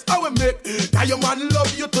distress. I will make that your man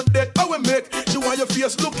love you to death. I will make you want your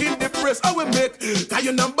face looking depressed. I will make that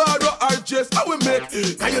you not borrow our dress. I will make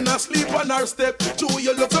that you not sleep on our step. True,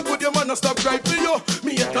 you look so good, your man not stop cry for you.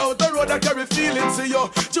 Me hit out the road, I carry feelings for you.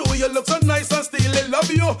 True, you look so nice and still I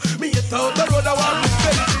love you. Me hit out the road, I want to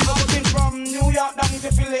spend it. Looking from New York down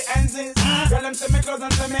to Philly Ensis. Girl, them say me clothes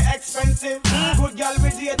and say me expensive. Good girl we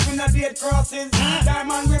date, we no date crosses.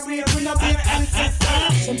 Diamond we real, we no beat ensis.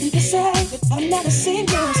 Some people say that I'm not the same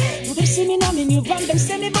girls. You can see me now, me new band, them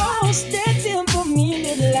say me boss. That's him for me,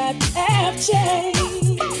 little life have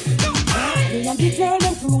changed. Me and the girl,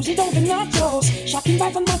 them cruising down the nachos. Shocking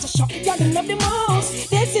by from months, shocking girl, them love the most.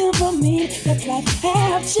 That's him for me, that life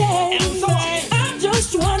have changed. I'm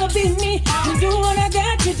just trying to be me and do what I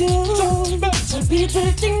got to do. Some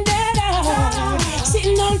people think that I'm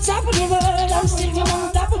sitting on top of the world. I'm sitting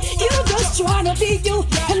on top of you, just trying to be you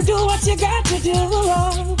and do what you got to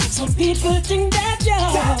do. Some people think that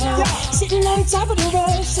you're sitting on top of the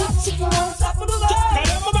world, sitting on top of the world.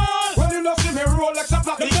 Well, you know see me Rolex and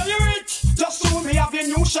platinum. Because you rich. Just so me have a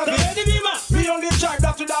new Chevy. Me only drive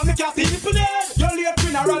that to down the catty. Your late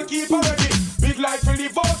funeral keep already. Big life we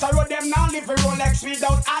live out. I road them now live a Rolex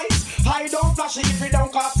without ice. I don't flash it if it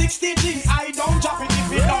don't cost 60 G. I don't drop it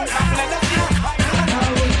if it don't have leather.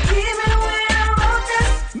 Give me when I wrote this.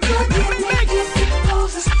 You didn't make it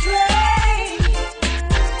goes astray.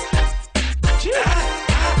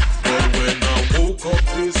 But when I woke up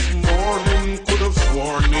this morning, could have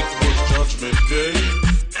sworn it was Judgment Day.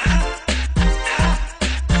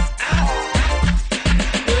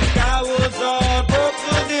 The sky was all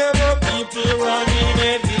purple, there were people running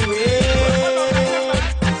everywhere.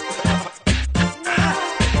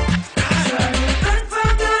 Run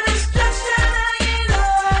from the destruction, you know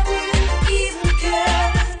I didn't even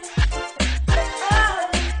care.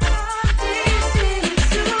 This is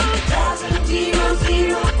 2000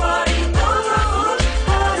 party over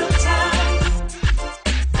all the time.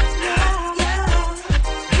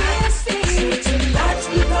 So tonight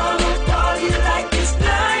we gonna party like it's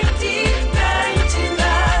 1999.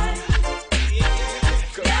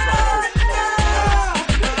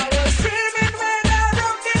 I was dreaming when I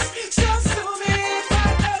wrote this, so sue me if I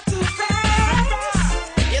go too fast.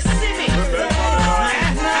 You see me?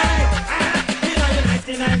 In your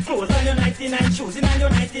 99 clothes, on your 99 shoes, in your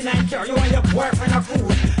 99 car, you and your boyfriend are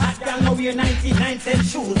cool. Hot girl now wear 99 cent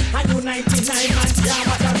shoes, and you 99 man jam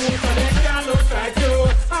at the moon, so they can't look like you.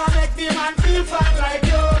 I make the man feel fine like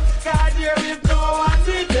you, 'cause there is no one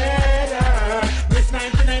be better. This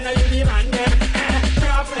 99 are you the man them,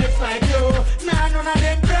 can't flex like you. Nah, none of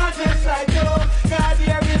them can't flex like you, 'cause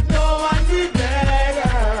there is no one be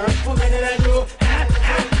better. Who better than you?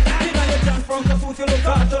 You jump from the foot, you look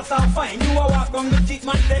out just and fine. You a walk down the street,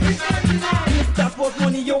 man, say if that was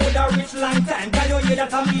money, you would have rich long time. Cause you hear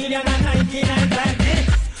that 1,099 times.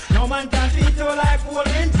 No man can treat you like cold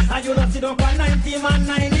mint, and you don't sit down for 90 man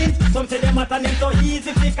 9 inch. Some say them at an end so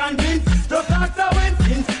easy to convince. Just ask the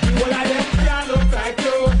Winston, the whole of them can't look like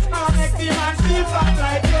you. I make the man feel fine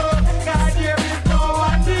like you, 'cause there is no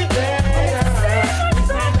one be there.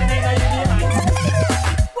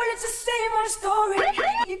 Well, it's the same old story.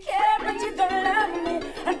 You care, but you don't love me.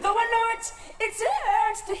 And though I know it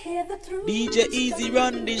hurts to hear the truth. DJ Easy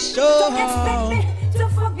run the Don't show. expect me to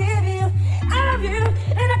forgive you. I love you,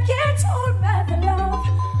 and I can't hold back the love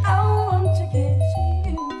I want to give to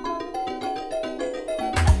you.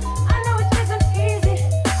 I know it isn't easy.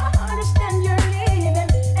 I understand you're leaving,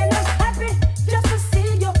 and I'm happy just to see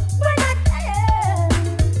you when I can.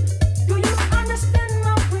 Do you understand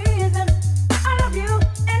my reason? I love you,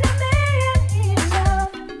 and I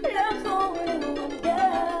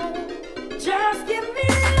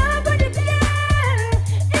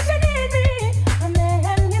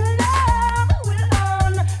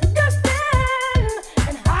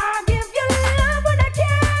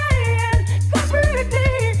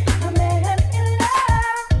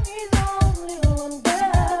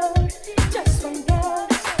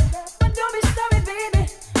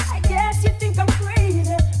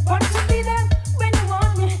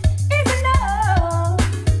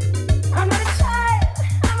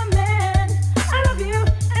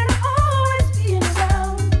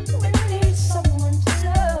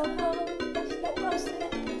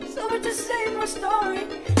same old story.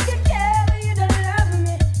 You care, but you don't love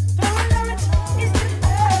me. Don't love it, it's the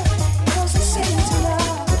love. It goes the same to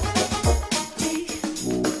love.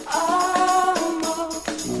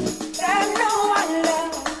 I know I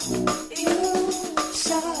love you,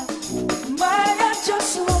 so but I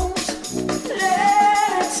just won't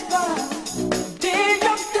let go. Day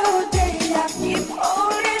after day, I keep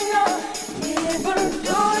holding on, even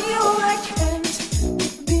though I can't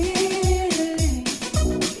believe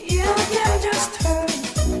you can just hurt.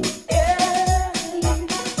 Yeah,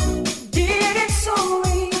 did it so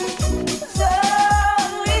easily.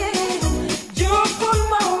 You put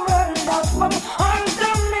my world out from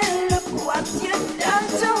under me. Look what you done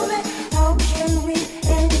to me. How can we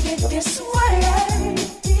end it this way?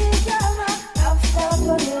 After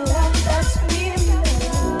the love that's been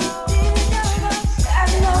done, I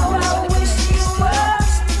know I wish you were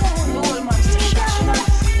staying.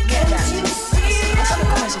 Can't you see?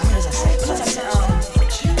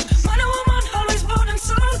 Man and woman always born and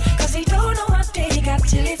soul, 'cause they don't know what they got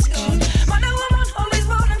till it's gone. Man and woman always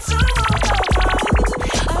born and soul.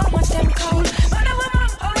 How much them cold. Man and woman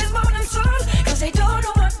always born and soul, 'cause they don't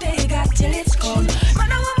know what they got till it's gone.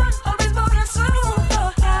 Man and woman always born and soul.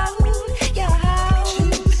 Yeah.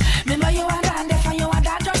 Remember you and that, and you and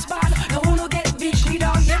that just bad. No one will get bitch, we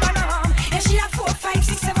don't give a damn. And she had 4, 5,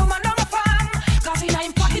 6, 7 man on the farm, 'cause in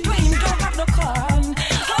him pocket where him don't have no corn.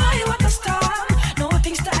 Oh, you want the storm? No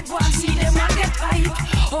things start go and see them and get hype.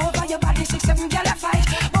 Over your body, 6, 7 gyal a fight.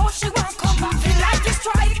 But she won't come back, feel like you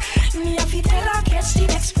strike. Me a fi tell her, catch the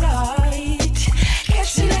exploit.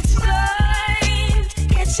 Catch the exploit.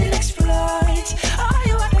 Catch the exploit. Oh,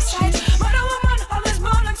 you want the sight? Man and woman always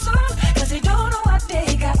born and soul, 'cause they don't know what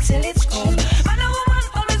they got till it's gone. Man and woman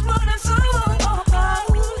always born and soul.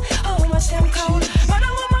 Oh, much them cold. Man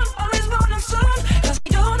and woman always born and soul, 'cause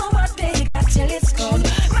they don't know what they got till it's gone.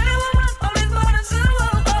 Man and woman always born and soul.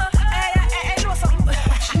 Hey, know something?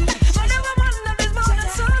 Man and woman always born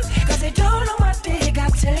and soul, 'cause they don't know what they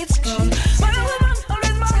got till it's gone. Man and woman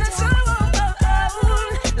always born and soul.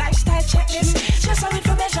 Lifestyle checklist, just some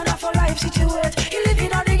information of a life situation. You live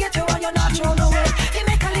in on the ghetto and you're not thrown away. You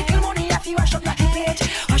make a little money if you wash up not the plate.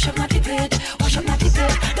 Wash up not the plate. Wash up not the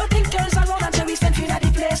plate. Don't think turns around until we send you to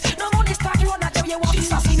the place. No money start you run until you want to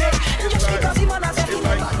assassinate. Just because the man has a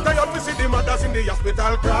feeling. They have to see the mothers in the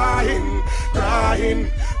hospital crying,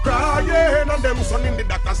 and them son in the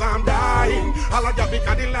doctors I'm dying. All of you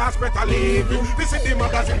because the last breath I leaving. We see the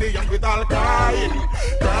mothers in the hospital crying,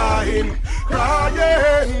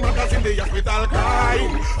 mothers in the hospital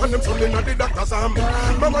crying, and them son in the doctors I'm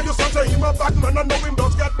dying. Mama, you son say him a bad man and know him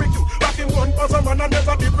does get pick you. Back him one person man and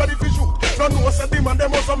never did ready for shoot. No said the man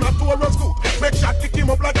them also not to a school. Make shot kick him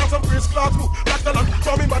up like some Chris Clark glue. Black the land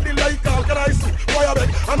from him body like all can I see. Why I beg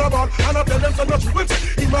and a ball and I tell them so not true.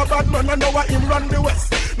 Him a bad man and know why him run the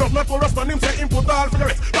west. Not to rest on him say him put all for the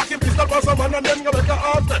rest. Back him pistol for some man and then go back a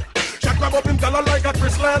half dead. Shot grab up him color like a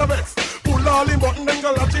Chris Leather vest. Pull all him button then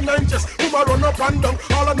go latch in 9 chest. Woman run up and down,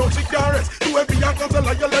 all I know she can't rest. Do every and cancel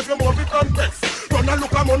like you left your mouth with contest. Run and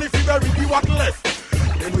look at money for very be what left.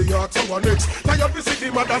 Then we ask someone next. Tired to see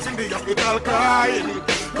the mothers in the hospital crying,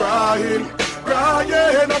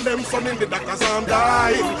 and them son in the doctors I'm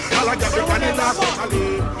dying. All I got in the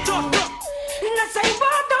hospital. Let's say,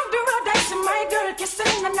 but don't do road, I see my girl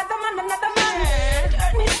kissing another man. It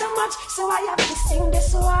hurt me so much, so I have to sing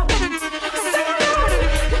this song. Sing along.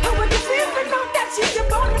 How would you feel if you know that she's your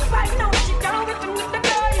bona fide? No, she down with the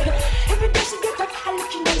girl. Every day she get up, I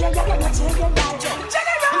look in the eye, I'm not telling you that.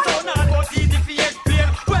 General! So now go easy for you explain.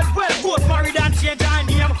 Well, both married and change her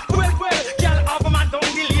name. Well, girl, have a man down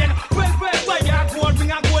the lane. Well, why you gold,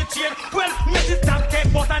 bring a gold chain. Well, Mrs. Stop,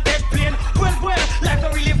 take boat and take plane. Well, life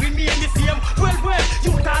don't really bring me in the same. Well,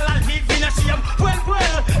 you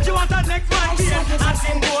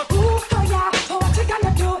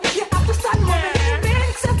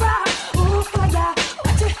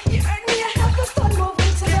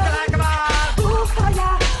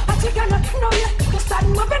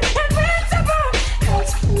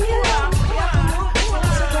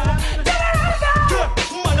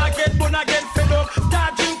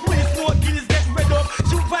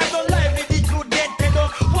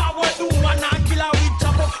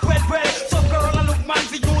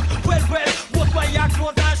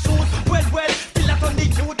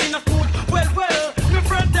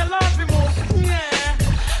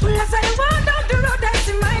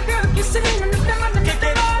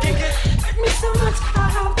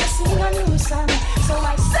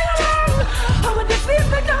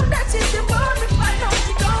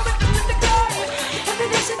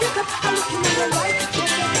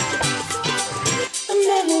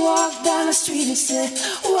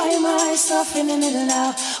off in the middle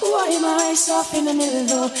now? Why am I off in the middle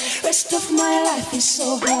though? Rest of my life is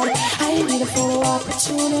so hard. I need a full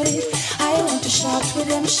opportunity. I want to shout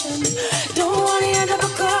redemption. Don't want to end up a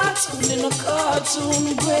cartoon in a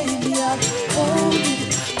cartoon graveyard.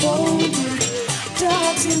 Boldly,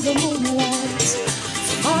 dogs in the moonlight.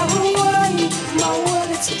 Far away, my world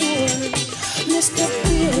is good. Mr.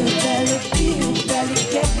 Bill barely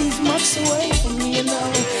get these much away from me, you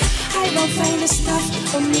know. I don't find the stuff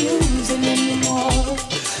amusing anymore.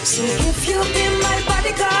 So if you be my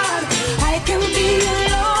bodyguard, I can be a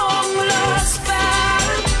long lost pal.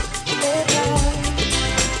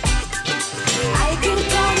 I can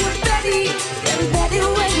call you Betty, and Betty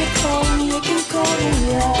when you call me, you can call me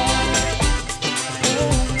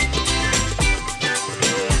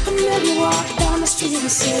Maybe walk down the street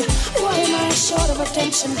and say, why am I short of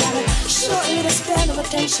attention? Got a short little span of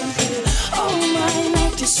attention. Oh, my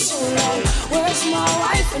night is so long. Where's my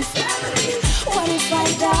wife and family? What if I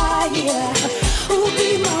die here? Who'll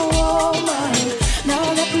be my woman?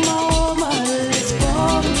 Now that my woman is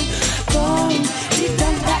gone. Deep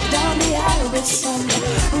down, back down the aisle with some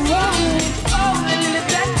rolling in the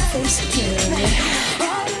back face again.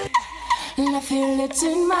 And I feel it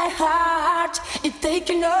in my heart, it's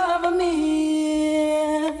taking over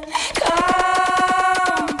me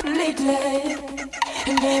completely.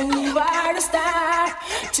 And then you are the star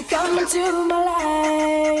to come into my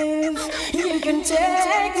life. You can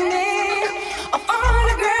take me of all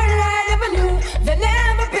the girl I ever knew. There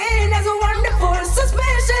never been as wonderful, so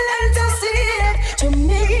special and so sweet to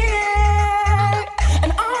me.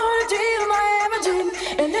 And all the dream I ever dreamed,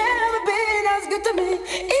 and never been as good to me.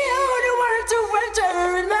 You're the one to enter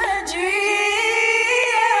in my dream.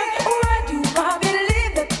 Why do I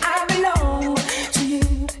believe that I belong to you?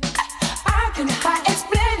 How can I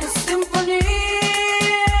explain the symphony?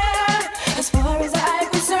 As far as I'm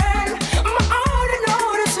concerned, my only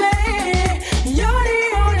notice me. You're the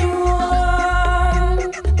only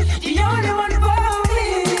one for me.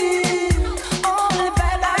 Only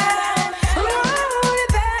bad, only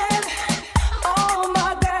bad. Oh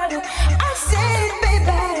my God, I say it,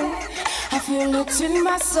 baby. I feel it in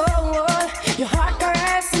my soul. Your heart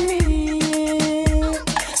caressing me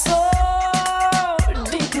so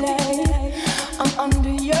deeply. I'm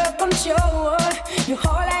under your control. You're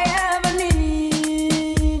all I ever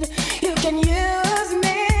need. You can use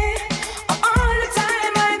me all the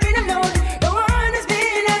time I've been alone. The one has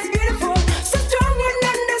been as beautiful, so strong and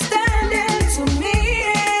understanding to me.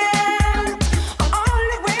 All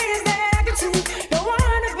the ways that I can see, the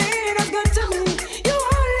one has been as good to me. You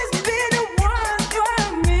always been the one for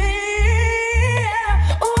me.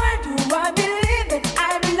 Why do I believe that I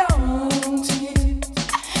belong to you?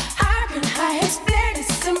 How can I explain this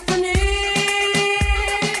symphony?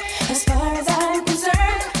 As far as I'm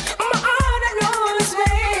concerned, my heart knows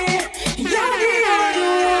me. You're the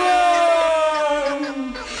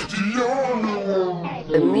only one.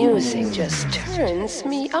 The music just turns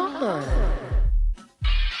me on.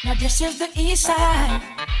 Now this is the east side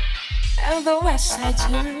and the west side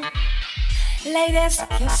too. Ladies,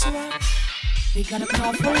 guess what? We got a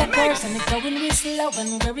car full of girls and it's going real slow.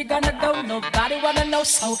 And where we gonna go? Nobody wanna know.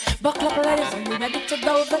 So buckle up, ladies, are you ready to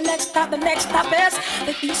go? The next stop is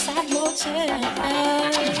the east side motel.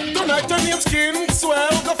 Tonight your name Skin Swell.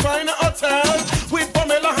 Go find a hotel with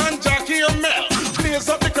Pamela and Jackie and Mel. Blaze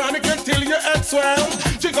up the chronic until your head swell.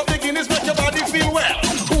 Jig up the Guinness, make your body feel well.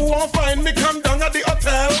 Who won't find me? Come down at the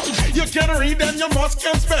hotel. You can read and you must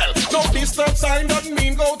can spell. No distance sign doesn't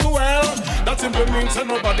mean go to hell. That simply means that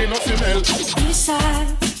nobody knows you well. East side,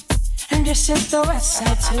 and this is the west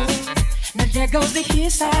side too. Now there goes the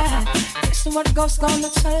east side. This is what goes gonna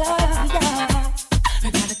tell us, yeah. We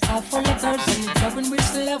got a car full of girls and it's going real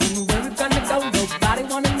slow. And where we gonna go? Nobody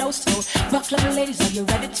wanna know. So buckle up, ladies, are you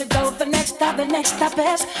ready to go? The next stop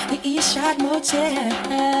is the East Side Motel.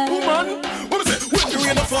 Woman, what is it? When the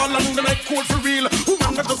rain fall and the night cold for real.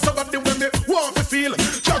 Woman, not just somebody when me want to feel.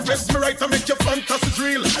 God rest me right and make your fantasies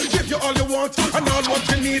real. Give you all you want and all what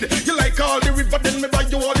you need. You like all the river, then me buy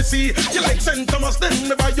you all the sea. You like St. Thomas, then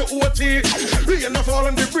me buy you OT. Rain fall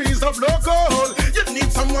and the breeze of local. You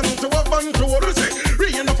need someone to have control. What is it?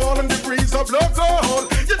 Rain fall and the breeze of local.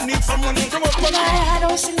 You need someone to have control. I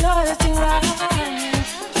don't see nothing right.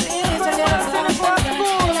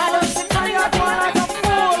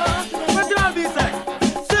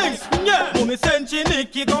 Me send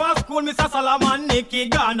Nikki go a school, Mr. Salaman, Nikki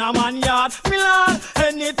Ghana man yard. Milan,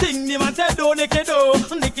 anything the man say do, Nikki do.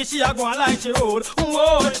 Nikki she a go on like she road.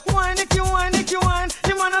 Whoa, why Nikki, why Nikki, why?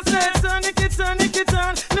 The man a say turn, Nikki turn, Nikki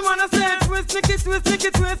turn. The man a say twist, Nikki twist,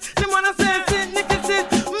 Nikki twist. The man a say sit, Nikki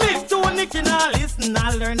sit. Mix to Nikki. she not listen,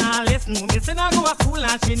 I learn, I listen. Missing I go to school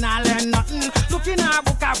and she not learn nothing. Looking her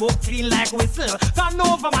book clean like whistle. Turn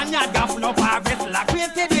over man, ya got full up her whistle.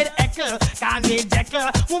 Acquainted with Eckle, can't be Jekyll.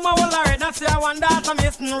 Woman will already say I want that, I'm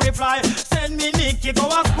missing reply. Send me Nicky, go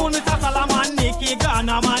to school, Mr. Solomon, Nicky,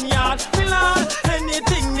 Ghana man yard. Milan,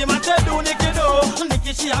 anything the matter do, Nicky do.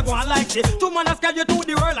 Nicky she a go on like this. Two man ask you to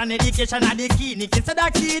the world and education are the key. Nicky said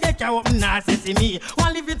that key they can open her see me.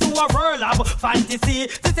 Want live into a world of fantasy.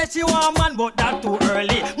 She said she want man but that too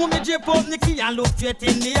early. Mummy drip up Nicky and look straight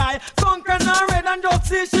in the eye. Funk and red and just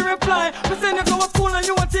see she reply. Me say you go to school and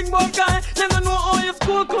you a think about guy. Never know all your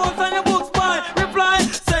school clothes and your books buy. Reply,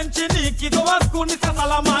 send she Nicky go to school, Mr.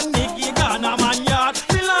 Solomon, Nicky, Ghana man yard.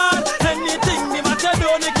 Milan, anything the matter do,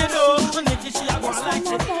 Nicky do. Nicky she a go like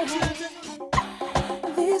this.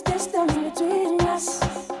 This distance between us,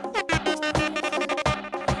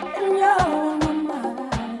 and you're in my mind.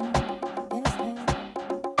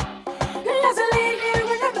 Yes, I lay here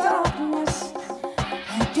in the darkness.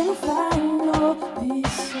 I can find no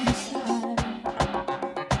peace inside.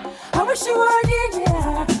 I wish you were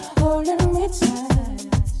here, holding me tight.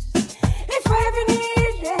 If I ever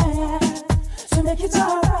need you, so make it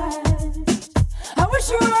alright. I wish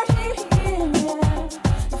you were here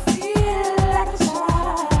to feel like a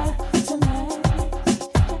child tonight.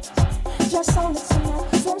 Just on the tonight,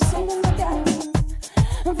 so I'm singing again.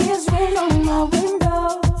 There's rain on my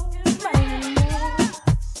window,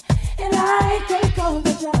 and I can go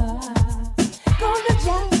to job, go to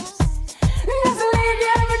job. There's a lady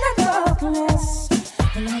in the darkness,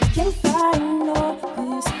 and I can't find no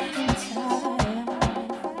peace inside.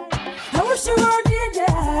 I wish you were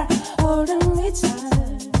there, holding me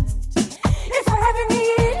tight. If I ever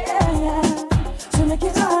need you, so make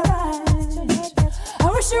it alright. I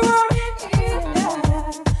wish you were here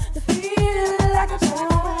to feel like a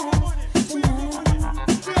child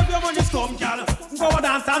tonight. Grab your money, come, girl. Go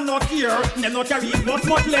dance and not here. Them not carry but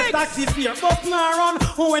much less taxi fear. But now run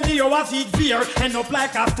when the hours eat fear. End up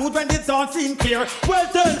like a food when the sun seen clear. Well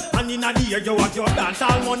done, and in a year you have your dance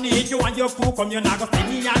all money. You want your food come, you not go spend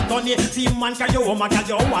me and money. See man can you home, can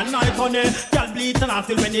you one night on it. Girl bleach and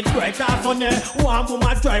until when it bright as on it. One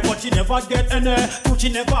woman try but she never get any. Two she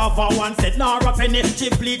never have a one set nor a penny. She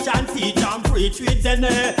bleach and teach and preach with them.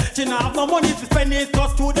 She not have no money to spend it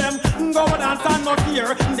just to them. Go dance and not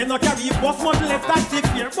here. Them not carry but much less taxi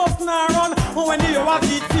fear. But now run when the hours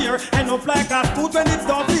eat fear. End up like a food when it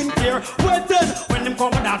doesn't clear. Well done, when them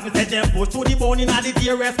come dance we say them push to the bone in the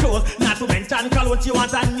dearest clothes. Not to mention cologne, she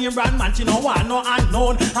wants a name brand man. She no want no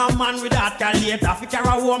unknown. A man with that can later fi carry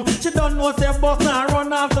home. She don't know say bus now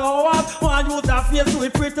run after hours. One use her face to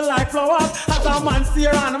it pretty like flowers. As a man see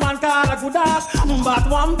her and a man call a good ass. But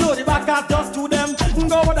one blow the back at just to them.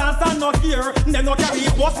 Go dance and not here. Them no carry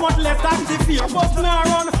bus much less taxi fear. Bus now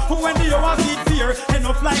run when the hours eat fear. End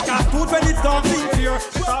up like a food when it doesn't clear.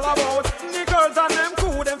 It's all about the girls and them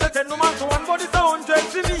cool. Them say 10 no man to one body sound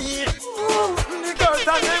just to me. The girls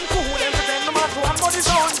and them cool. Them say 10 no man to one body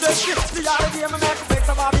sound just to me. The other day me make a face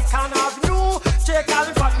of Barbican Avenue. Check all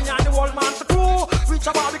the fat me and the old man to crew. Reach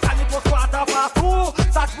a Barbican it was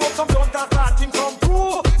 2:15. Start smoke some blunt and start him come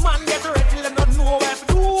through. Man get ready them not know where to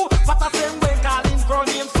do. But I same way calling girl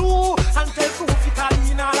name Sue. And tell Sue fi call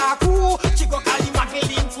in all her crew. She go call him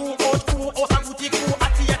Magdalene crew, Coach crew, Osa Booty crew,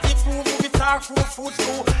 Ati crew, movie star crew, food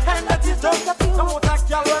crew. And that is just a few. Some other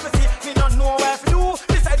girl where me see, me not know where to do.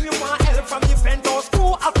 They said me want help from the penthouse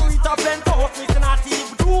crew. I'll put it up penthouse, me can not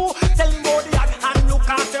even do. Tell him about the act and look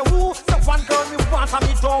and say who. So one girl me want and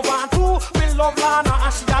me don't want to. Me love Lana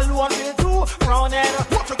and she alone will do. RoundHead.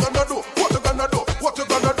 What you gonna do? What you gonna do? What you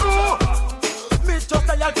gonna do? Me just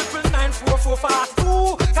a yell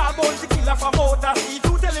 9994452. Call Boasy killer from outer sea.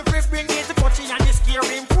 To tell him we bring it to Coachy and the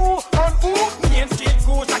scaring crew. On who? Main Street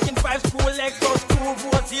crew, Jackin 5 crew, Lexus crew,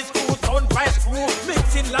 Boasy crew, Sunrise crew,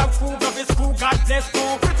 Mixing Love crew, Gravis crew, God bless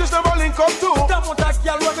crew. British never link up too. The amount of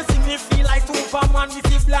girl when me see me feel like Superman. We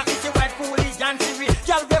see black, we see white, cooligan, see we.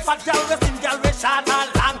 Girl we fat, girl we thin, girl we short and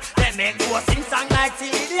long. They make go sing song like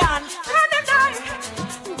Cillian.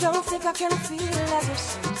 Don't think I can feel as I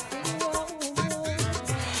see.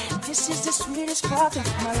 This is the sweetest part of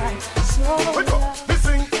my life. So Wake up, we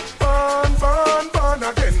sing, burn, burn, burn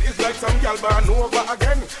again. It's like some girl burn over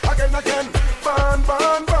again, again, again. Burn,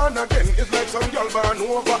 burn, burn again. It's like some girl burn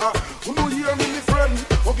over. Who do hear me, my friend?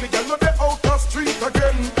 Ugly girl, no they out the street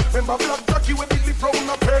again. Remember black Jackie with Billy Brown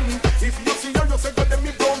a pen. If you see her, you say go them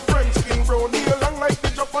me brown friend. Skin brown, nail long like the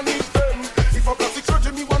Japanese pen. If a plastic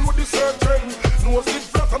surgeon, me one with the surgeon. No sit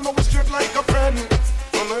flat and no straight like a pen.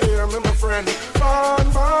 On the hear me, my friend. Burn,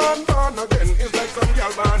 burn, burn again. It's like some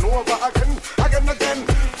girl burn over again, again, again.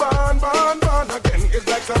 Burn, burn, burn again. It's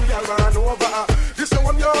like some girl burn over.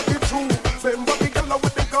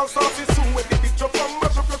 all saucy Sue. When the picture from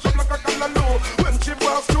mash up like a callaloo. When she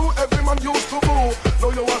pass through, every man used to boo. Now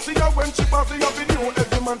you want see her when she pass the avenue.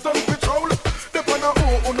 Every man turn patrol. They wanna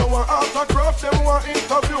who know her autograph, them want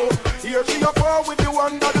interview. Here she a par with the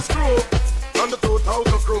one that is screw. On the 2000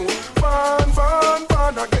 crew. Ban, ban,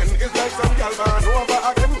 ban again. It's like some gal ban over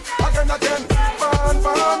again. Again, again. Ban,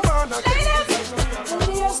 ban, ban again.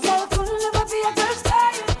 Your style could never be a girl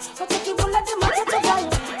style. But if you will let them out of the vibe.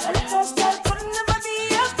 Well, a girl style could never be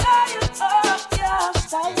your style. Oh, your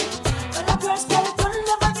style. Well, a girl style could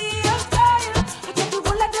never be your style. But if you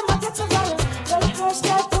will let them out of the vibe. Well, a girl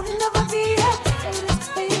style could never be your style.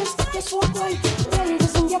 Ladies, guess what, boy?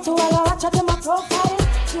 Ladies, and get to all I watch them a profile.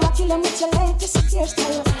 You are killing with your latest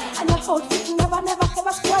hairstyle. And your outfit never, never,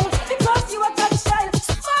 ever spoil. Because you are God's child.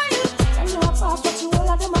 Smile. And you are past what you all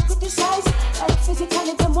of them a criticize. Like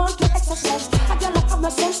physically they want to exercise. I get like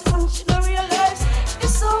common sense and she don't realize.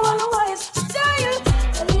 It's so unwise. Style.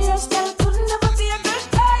 Well, your style could never be a good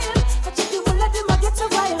style. But if you will let them get a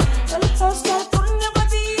while. Well, her style could never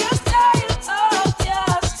be your style. Oh,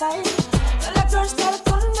 your style. Well, a girl style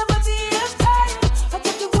could never be your style. But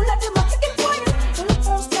if you will let them get it quiet. Well,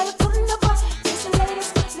 her style could never. Listen,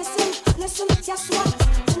 ladies, listen, guess what?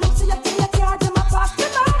 You know, so you can't them a pass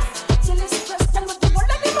them out. Till it's pressed and what you will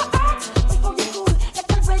let them a out. Before you cool, they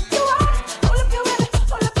can break you out.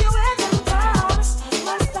 Hold up your head and bounce.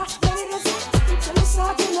 Master, ladies, till it's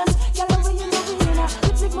arguments. Y'all away in the arena.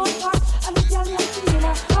 The big mouth part and the girl like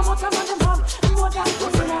Tina. I want them on them hub, more than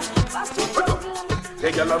Tina. Fast to trouble and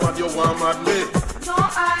Hey, girl, I'm at you want mad me. no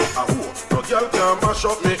eye. No girl can mash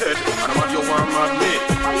up me head. And I'm at you want mad me.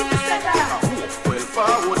 Why you said that? Well,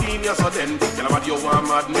 forward in your sudden. Girl, I'm at you want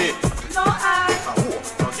mad me. No eye.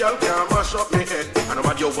 No girl can mash up me head. And I'm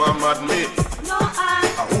at you want mad me. No eye.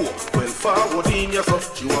 Well, forward in your son.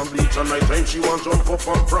 She want bleach on night time. She want jump up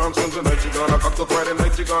and prance. Wednesday night she gonna cock the Friday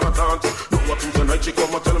night she gonna dance. No, what Tuesday night she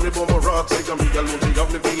come and tell me about my rats. Say, me alone she have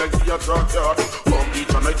me feel like she a track yard. One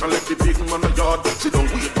bleach on night and let the big man a yard. She don't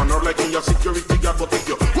wait on her like me a security guard. But if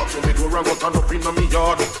you walk to me door and go turn up in me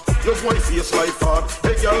yard. Your wife face life hard.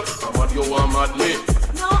 Hey girl, I'm mad you want mad me.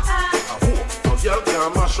 No eye. No girl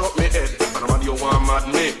can mash up me head. And I'm mad you want mad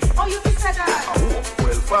me. Oh, you said that?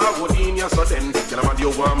 Well, forward in your sudden. Girl, I'm mad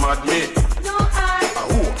you want mad me. No eye.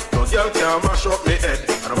 No girl can mash up me head.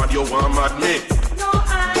 And I'm mad you want mad me. No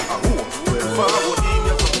eye. Well, forward in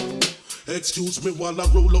your sudden. Excuse me while I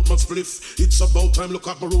roll up my spliff. It's about time, look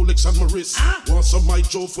at my Rolex and my wrist. Want some my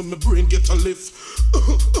Joe for my brain get a lift.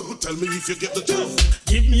 Tell me if you get the gist.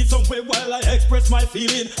 Give me some way while I express my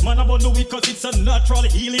feeling. Man, I won't do it cause it's a natural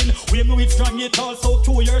healing. We me with strong it also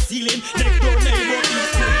to your ceiling. Next door neighbor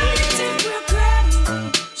is Think we're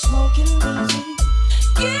crazy, smoking weed,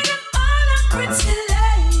 getting all the pretty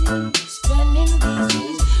ladies, spending these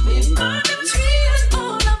days. We've got them treating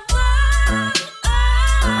all of mine.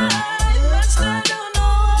 Must I don't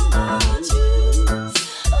know about you.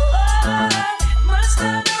 Must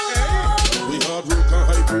I don't know. We hard work and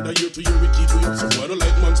hybrid, a year to year we keep it up. Some wanna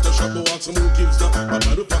like monster shop, but want some who gives that. I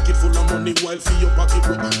buy the pocket full of money while for your pocket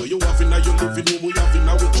book. Where you have in now you living room, we have in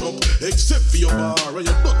our truck. Except for your bar and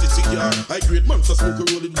your dirty cigar. High grade monster smoke a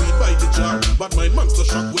rolling weed by the jar. But my monster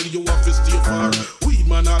shop, well you have to stay far. Weed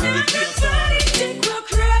man all the Everybody think we're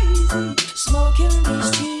crazy, smoking these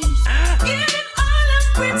trees, getting all the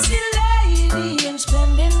pretty lady and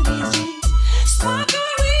spending these days, smoking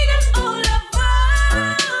weed and all of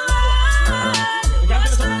mine.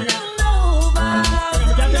 Must I don't know about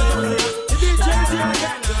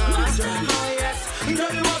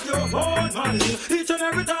Girl, you have your own man. Each and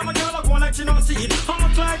every time a girl I go like she don't see it.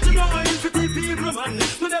 I'm like you know if it is people man.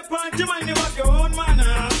 No that point you mind you have your own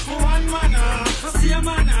manner. One manner, see a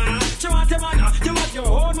manner. She want a manner, you have your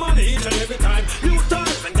own money. Each and every time you turn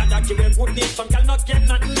and gotta give them good news. Some girl not get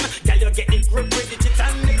nothing. Girl you get it grip with it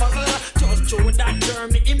and the puzzle. Just show that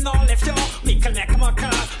journey him no left you. Mickle neck muckle,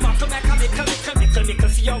 muckle neck a mickle.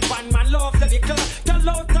 See your one man love the mickle. Girl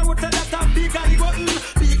out there with that a big alley button.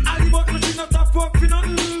 Big alley button, she not a fuck for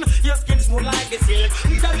nothing. Your skin smooth like the silk.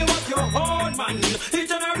 Girl you have your own man.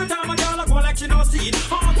 Each and every time a girl I go like she don't see it.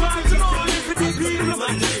 I'm trying to know if it is real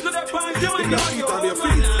man. No that point you ain't got your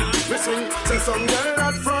own man. Listen, say some girl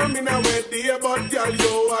hot from in a way day, but girl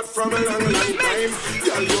you hot from a long, long time.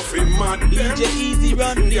 Girl you feel mad them. Djeasy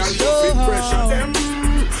run the girl you feel pressure them.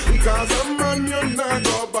 Cause a man you not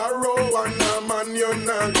go borrow and a man you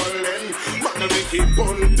not go lend. Muggle make it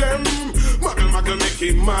bun them. Muggle make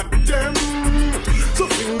it mad them. So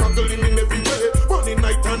feel muggling in every way, money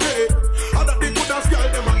night and day. All that they good as girl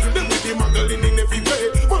them and them with the muggling in every way,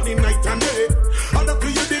 money night and day. All that to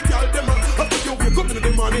you the girl them after you wake up in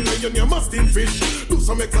the morning and you must eat fish. Do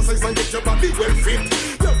some exercise and get your body well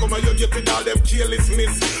fit. Girl, come on, you get with all them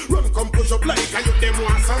carelessness. Run, come push up like you them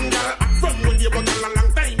want some girl. From when you work a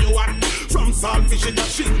long time you want. From Saltfish in a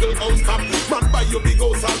shingle house top. Man buy your big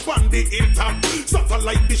house on the hilltop.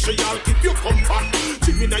 Satellite dish y'all keep you comfort.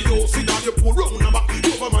 Jimmy na you sit down you pull round a back.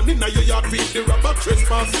 You have a man in your yard feed the rubber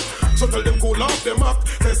trespass. So tell them cool off them up.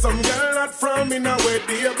 Say some girl not from in a way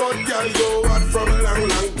dear, but girl you hot from a long,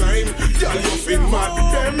 long time. Girl you feel mad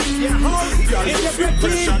them. Girl you feel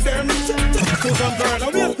pressure them. To some girl, I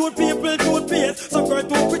waste good people toothpaste. Some girl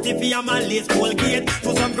too pretty for your man lace Colgate.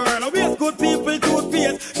 To some girl, I waste good people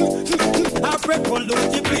toothpaste. I break for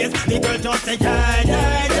losing place. The girl just say jai,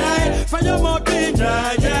 jai, jai. For your mouth clean,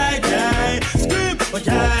 jai, jai, jai. Scream, oh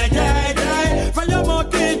jai, jai, jai. For your mouth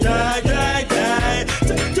clean, jai, jai, jai.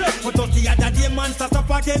 But to see that the man starts up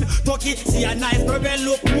again. Toki, see a nice girl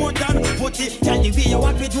look more than putty. Tell the way you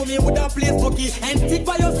want me to me with a place Toki. And stick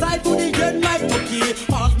by your side to the end like Toki.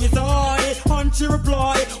 Ask me so, and she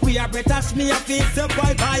reply. We are better me a face up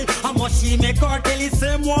bye-bye. How much she make her tell the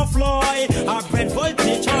same one fly. A bread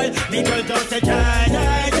voltage oil. Me girl just say jai,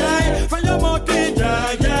 jai, jai. For your mouth clean,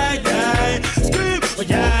 jai, jai, jai. Scream, oh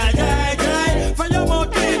jai, jai, jai. For your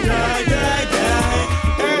mouth clean, jai, jai, jai.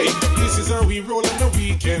 Hey, this is how we roll on the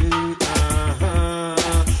weekend.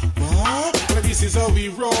 This is how we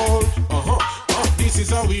roll. This is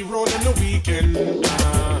how we roll on the weekend.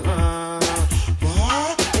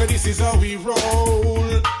 This is how we roll.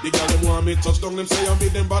 The girl them want me touch down, them say I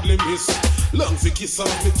made them badly miss. Long for kiss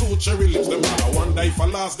off me two cherry lips. Them all I wonder if I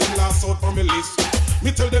last them last out on my list.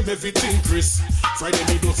 Me tell them everything, Chris. Friday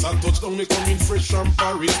me do sad touchdown, me coming fresh from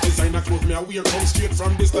Paris. Designer clothes me I wear come straight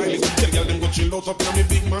from the stylist. Tell girl them go chill out up on me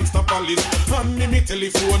big monster palace. Hand me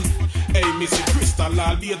telephone. Hey, Missy Crystal,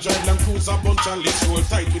 all day drive and cruise a bunch of lists. Roll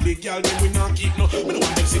tight with the girl, then we not keep no. Me don't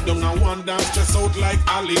want them sit down and one dance stress out like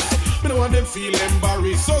Alice. Me don't want them feel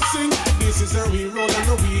embarrassed. So sing, this is how we roll on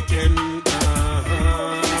the weekend.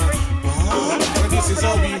 This is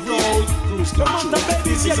how we roll. Cruise control.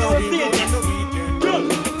 This is how we roll on the weekend.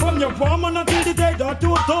 From your farm until the day that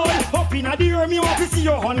you die. Up in the air, me want to see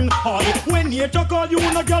your hand high. When nature call you,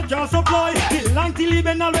 no girl can supply. The long till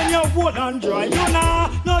even when you're old and dry. You know,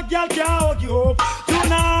 no girl can hug you up. You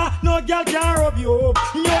know, no girl can rub you up.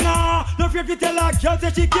 You know, no fear to tell a girl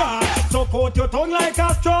that she can't. So coat your tongue like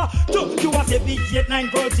a straw. You a say big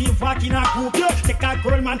 8-9 girls, you walk in a group. Take a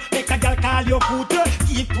girl man, make a girl call your foot.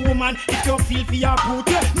 Keep 2 man, if you feel for your boot.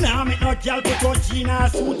 Now make no girl put your jean a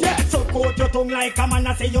suit. So coat your tongue like a man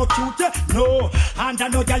and say you're cute. No, and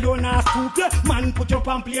no girl you not stoop. Man put your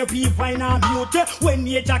pump play be fine and mute. When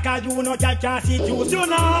nature call you, no girl can seduce. You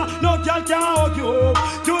know, no girl can hug you.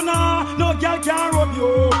 You know, no girl can rub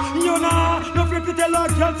you. You know, no free to tell a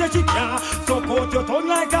girl say she can. So coat your tongue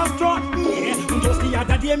like a straw. Yeah, just the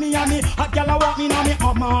other day me and me, a girl a walk me now me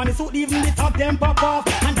up man. So even the top them pop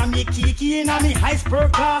off. And I make kiki in a me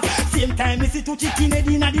iceberg class. Same time me see two chicken head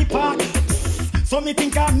in the park. So me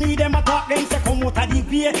think of me, them a talk, them say come out of the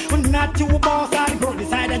way. Not too boss, and girl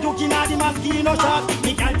decided to kill all the mosquito shots.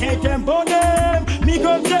 Me can't take them but them. Me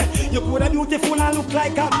girl say, you coulda beautiful and look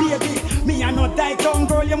like a baby. Me a not die down,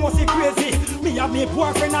 girl, you must be crazy. Me have me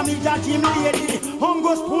boyfriend and me that gym lady.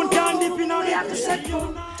 Hunger spoon can dip in on me. We have to say to all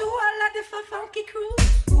of the funky crew.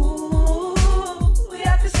 Ooh, we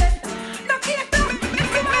have to say, look here,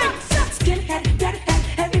 skinhead, deadhead,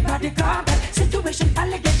 everybody gone. Situation,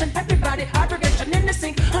 allegation, everybody aggregation in the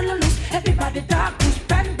sink, on the loose, everybody dark, loose,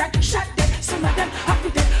 bang, bang, shot dead, some of them happy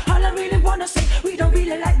dead. All I really wanna say, we don't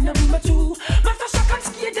really like number 2. Master shock and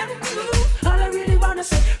scare them too. All I really wanna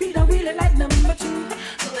say, we don't really like number 2.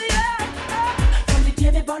 Yeah. From the day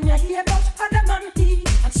they born, you hear about other man Eve,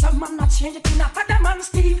 and some man not change it to not other man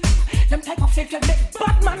Steve. Them type of fake make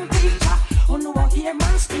bad man teacher. Oh no, I hear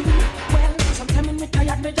man Steve. Well, sometimes me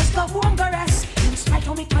tired, me just go home go rest. In spite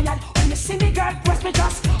of me tired, when me see me girl press me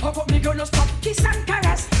just, oh but me girl no stop kiss and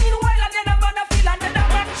caress. Meanwhile I then I'm gonna feel another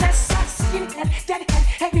man chest. Skinhead, deadhead,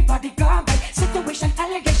 everybody gone by. Situation,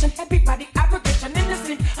 allegation, everybody aggregation in the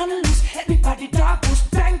sleep, on the loose, everybody dark loose,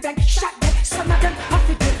 bang bang, shot dead. Some of them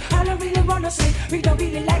happy dead. All I really wanna say, we don't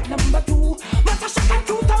really like number 2. Master Shock and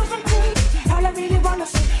 2002. All I really wanna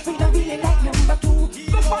say, we don't really like number 2.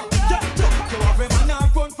 Every man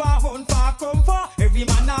a run far, come far. Every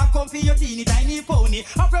man a come for your teeny tiny pony.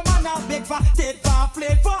 Every man a beg for, dead for,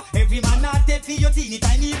 fled for. Every man a dead for your teeny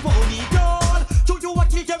tiny pony. Girl, to you a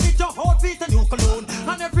kick with your heartbeat and your cologne.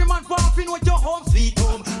 And every man popping with your home sweet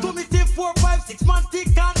home. To me say 4, 5, 6 man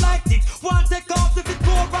stick on like this. One take off if it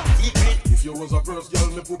go wrong secret. If you was a purse, girl,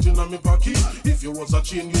 me put in a me pocket. If you was a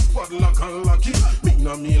chain, you padlock and lock it. Me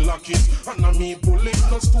na me lock it, and na me pull it.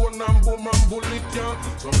 No stone and boom and bullet,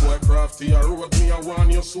 yeah. Some boy crafty, I wrote me, I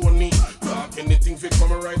want you so neat. Talk anything fi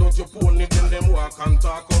come and ride out your pony. Then them walk and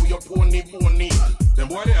talk how your pony pony. Them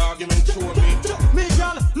boy the argument show me. Me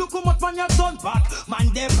girl, look how much man you done back.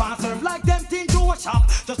 Man, they pass serve like them thing to a shop.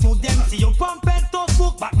 Just to them see you pump and toss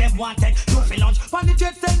book back. Them wanted you fi lunch. Pan the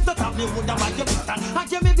trade center top, me woulda want your big stand. I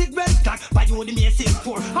give me big red clock, but you the me a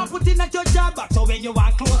 6'4". I put in at your job back, so when you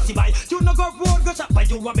want close to buy, you no go road go shop, but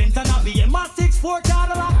you a Benz and a BM. My 6'4"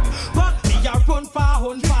 Cadillac. But me a run far,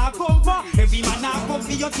 come far. Every man a come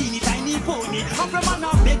for your teeny tiny pony. Every man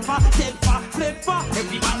a beg for, step for, flip for.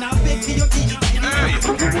 Every man a beg for your teeny tiny pony. Hey,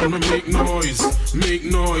 you wanna make noise, make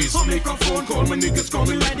noise. Make a phone call, my niggas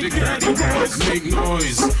coming like the Granny Boys. Make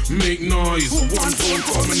noise, make noise. One phone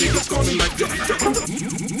call, my niggas coming like the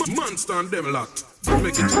man stand them locked.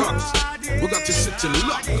 Make it hot. We got to sit in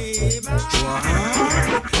lock.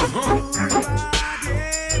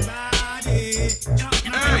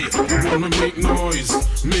 Hey, you wanna make noise,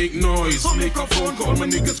 make noise. Make a phone call, my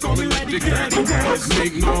niggas coming like the Granny Boys.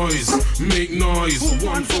 Make noise, make noise.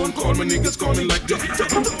 One phone call, my niggas coming like the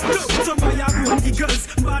some boy a good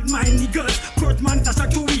niggas, bad mind niggas. Courtman Tasha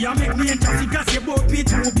Korea make me enter figures. You both beat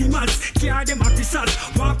who be mad. Care them at the salt.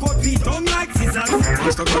 Walk out beat tongue like scissors.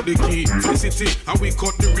 Master got the key, Felicity, and we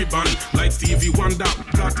cut the ribbon. Like Stevie Wonder,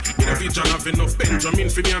 black in a vision of enough Benjamin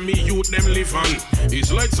for me and me youth them live on.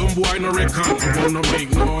 It's like some boy no reckon. You wanna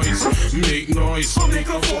make noise, make noise. So make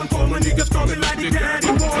a phone call, my niggas coming like the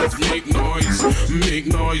Granny Boys. Make noise, make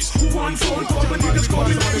noise. One phone call, my niggas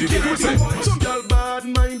coming like the Granny Boys. Some girl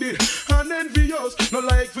bad-minded and envious. No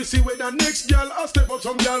like we see when the next girl a step up.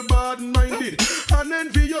 Some girl bad-minded and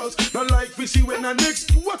envious. No like we see when the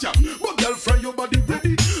next watch out. But girl from your body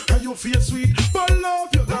ready and you feel sweet. Ball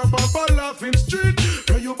off your gamba, ball off in street.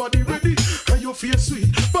 And your body ready and you feel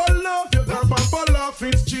sweet. Ball off your gamba, ball off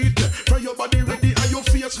in street. And your body ready and your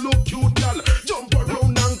face look cute, girl. Jump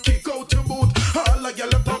around and kick out your boot. All a girl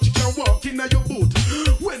a touch you can walk in your boot.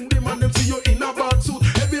 When the man them see you in a bad suit,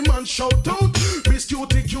 every man shout out, Miss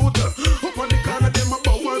Cutie Cute. Up on the corner them a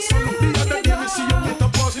bow and salute. The other day we see you get a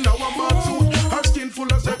pause in our mad suit. Her skin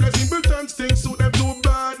full of circles in Britain things suit them too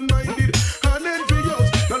bad-minded and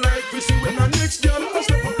envious. No like we see when the next girl a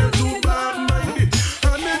step up them too bad-minded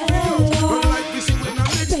and envious. No like we see when the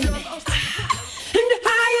next girl. And the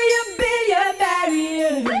higher you build your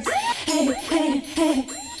barriers, hey,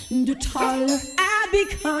 the taller I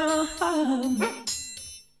become.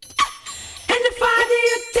 And the farther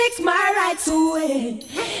you take my rights away,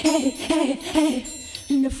 hey,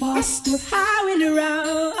 the faster I will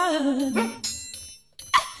run.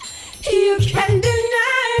 You can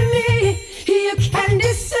deny me, you can deny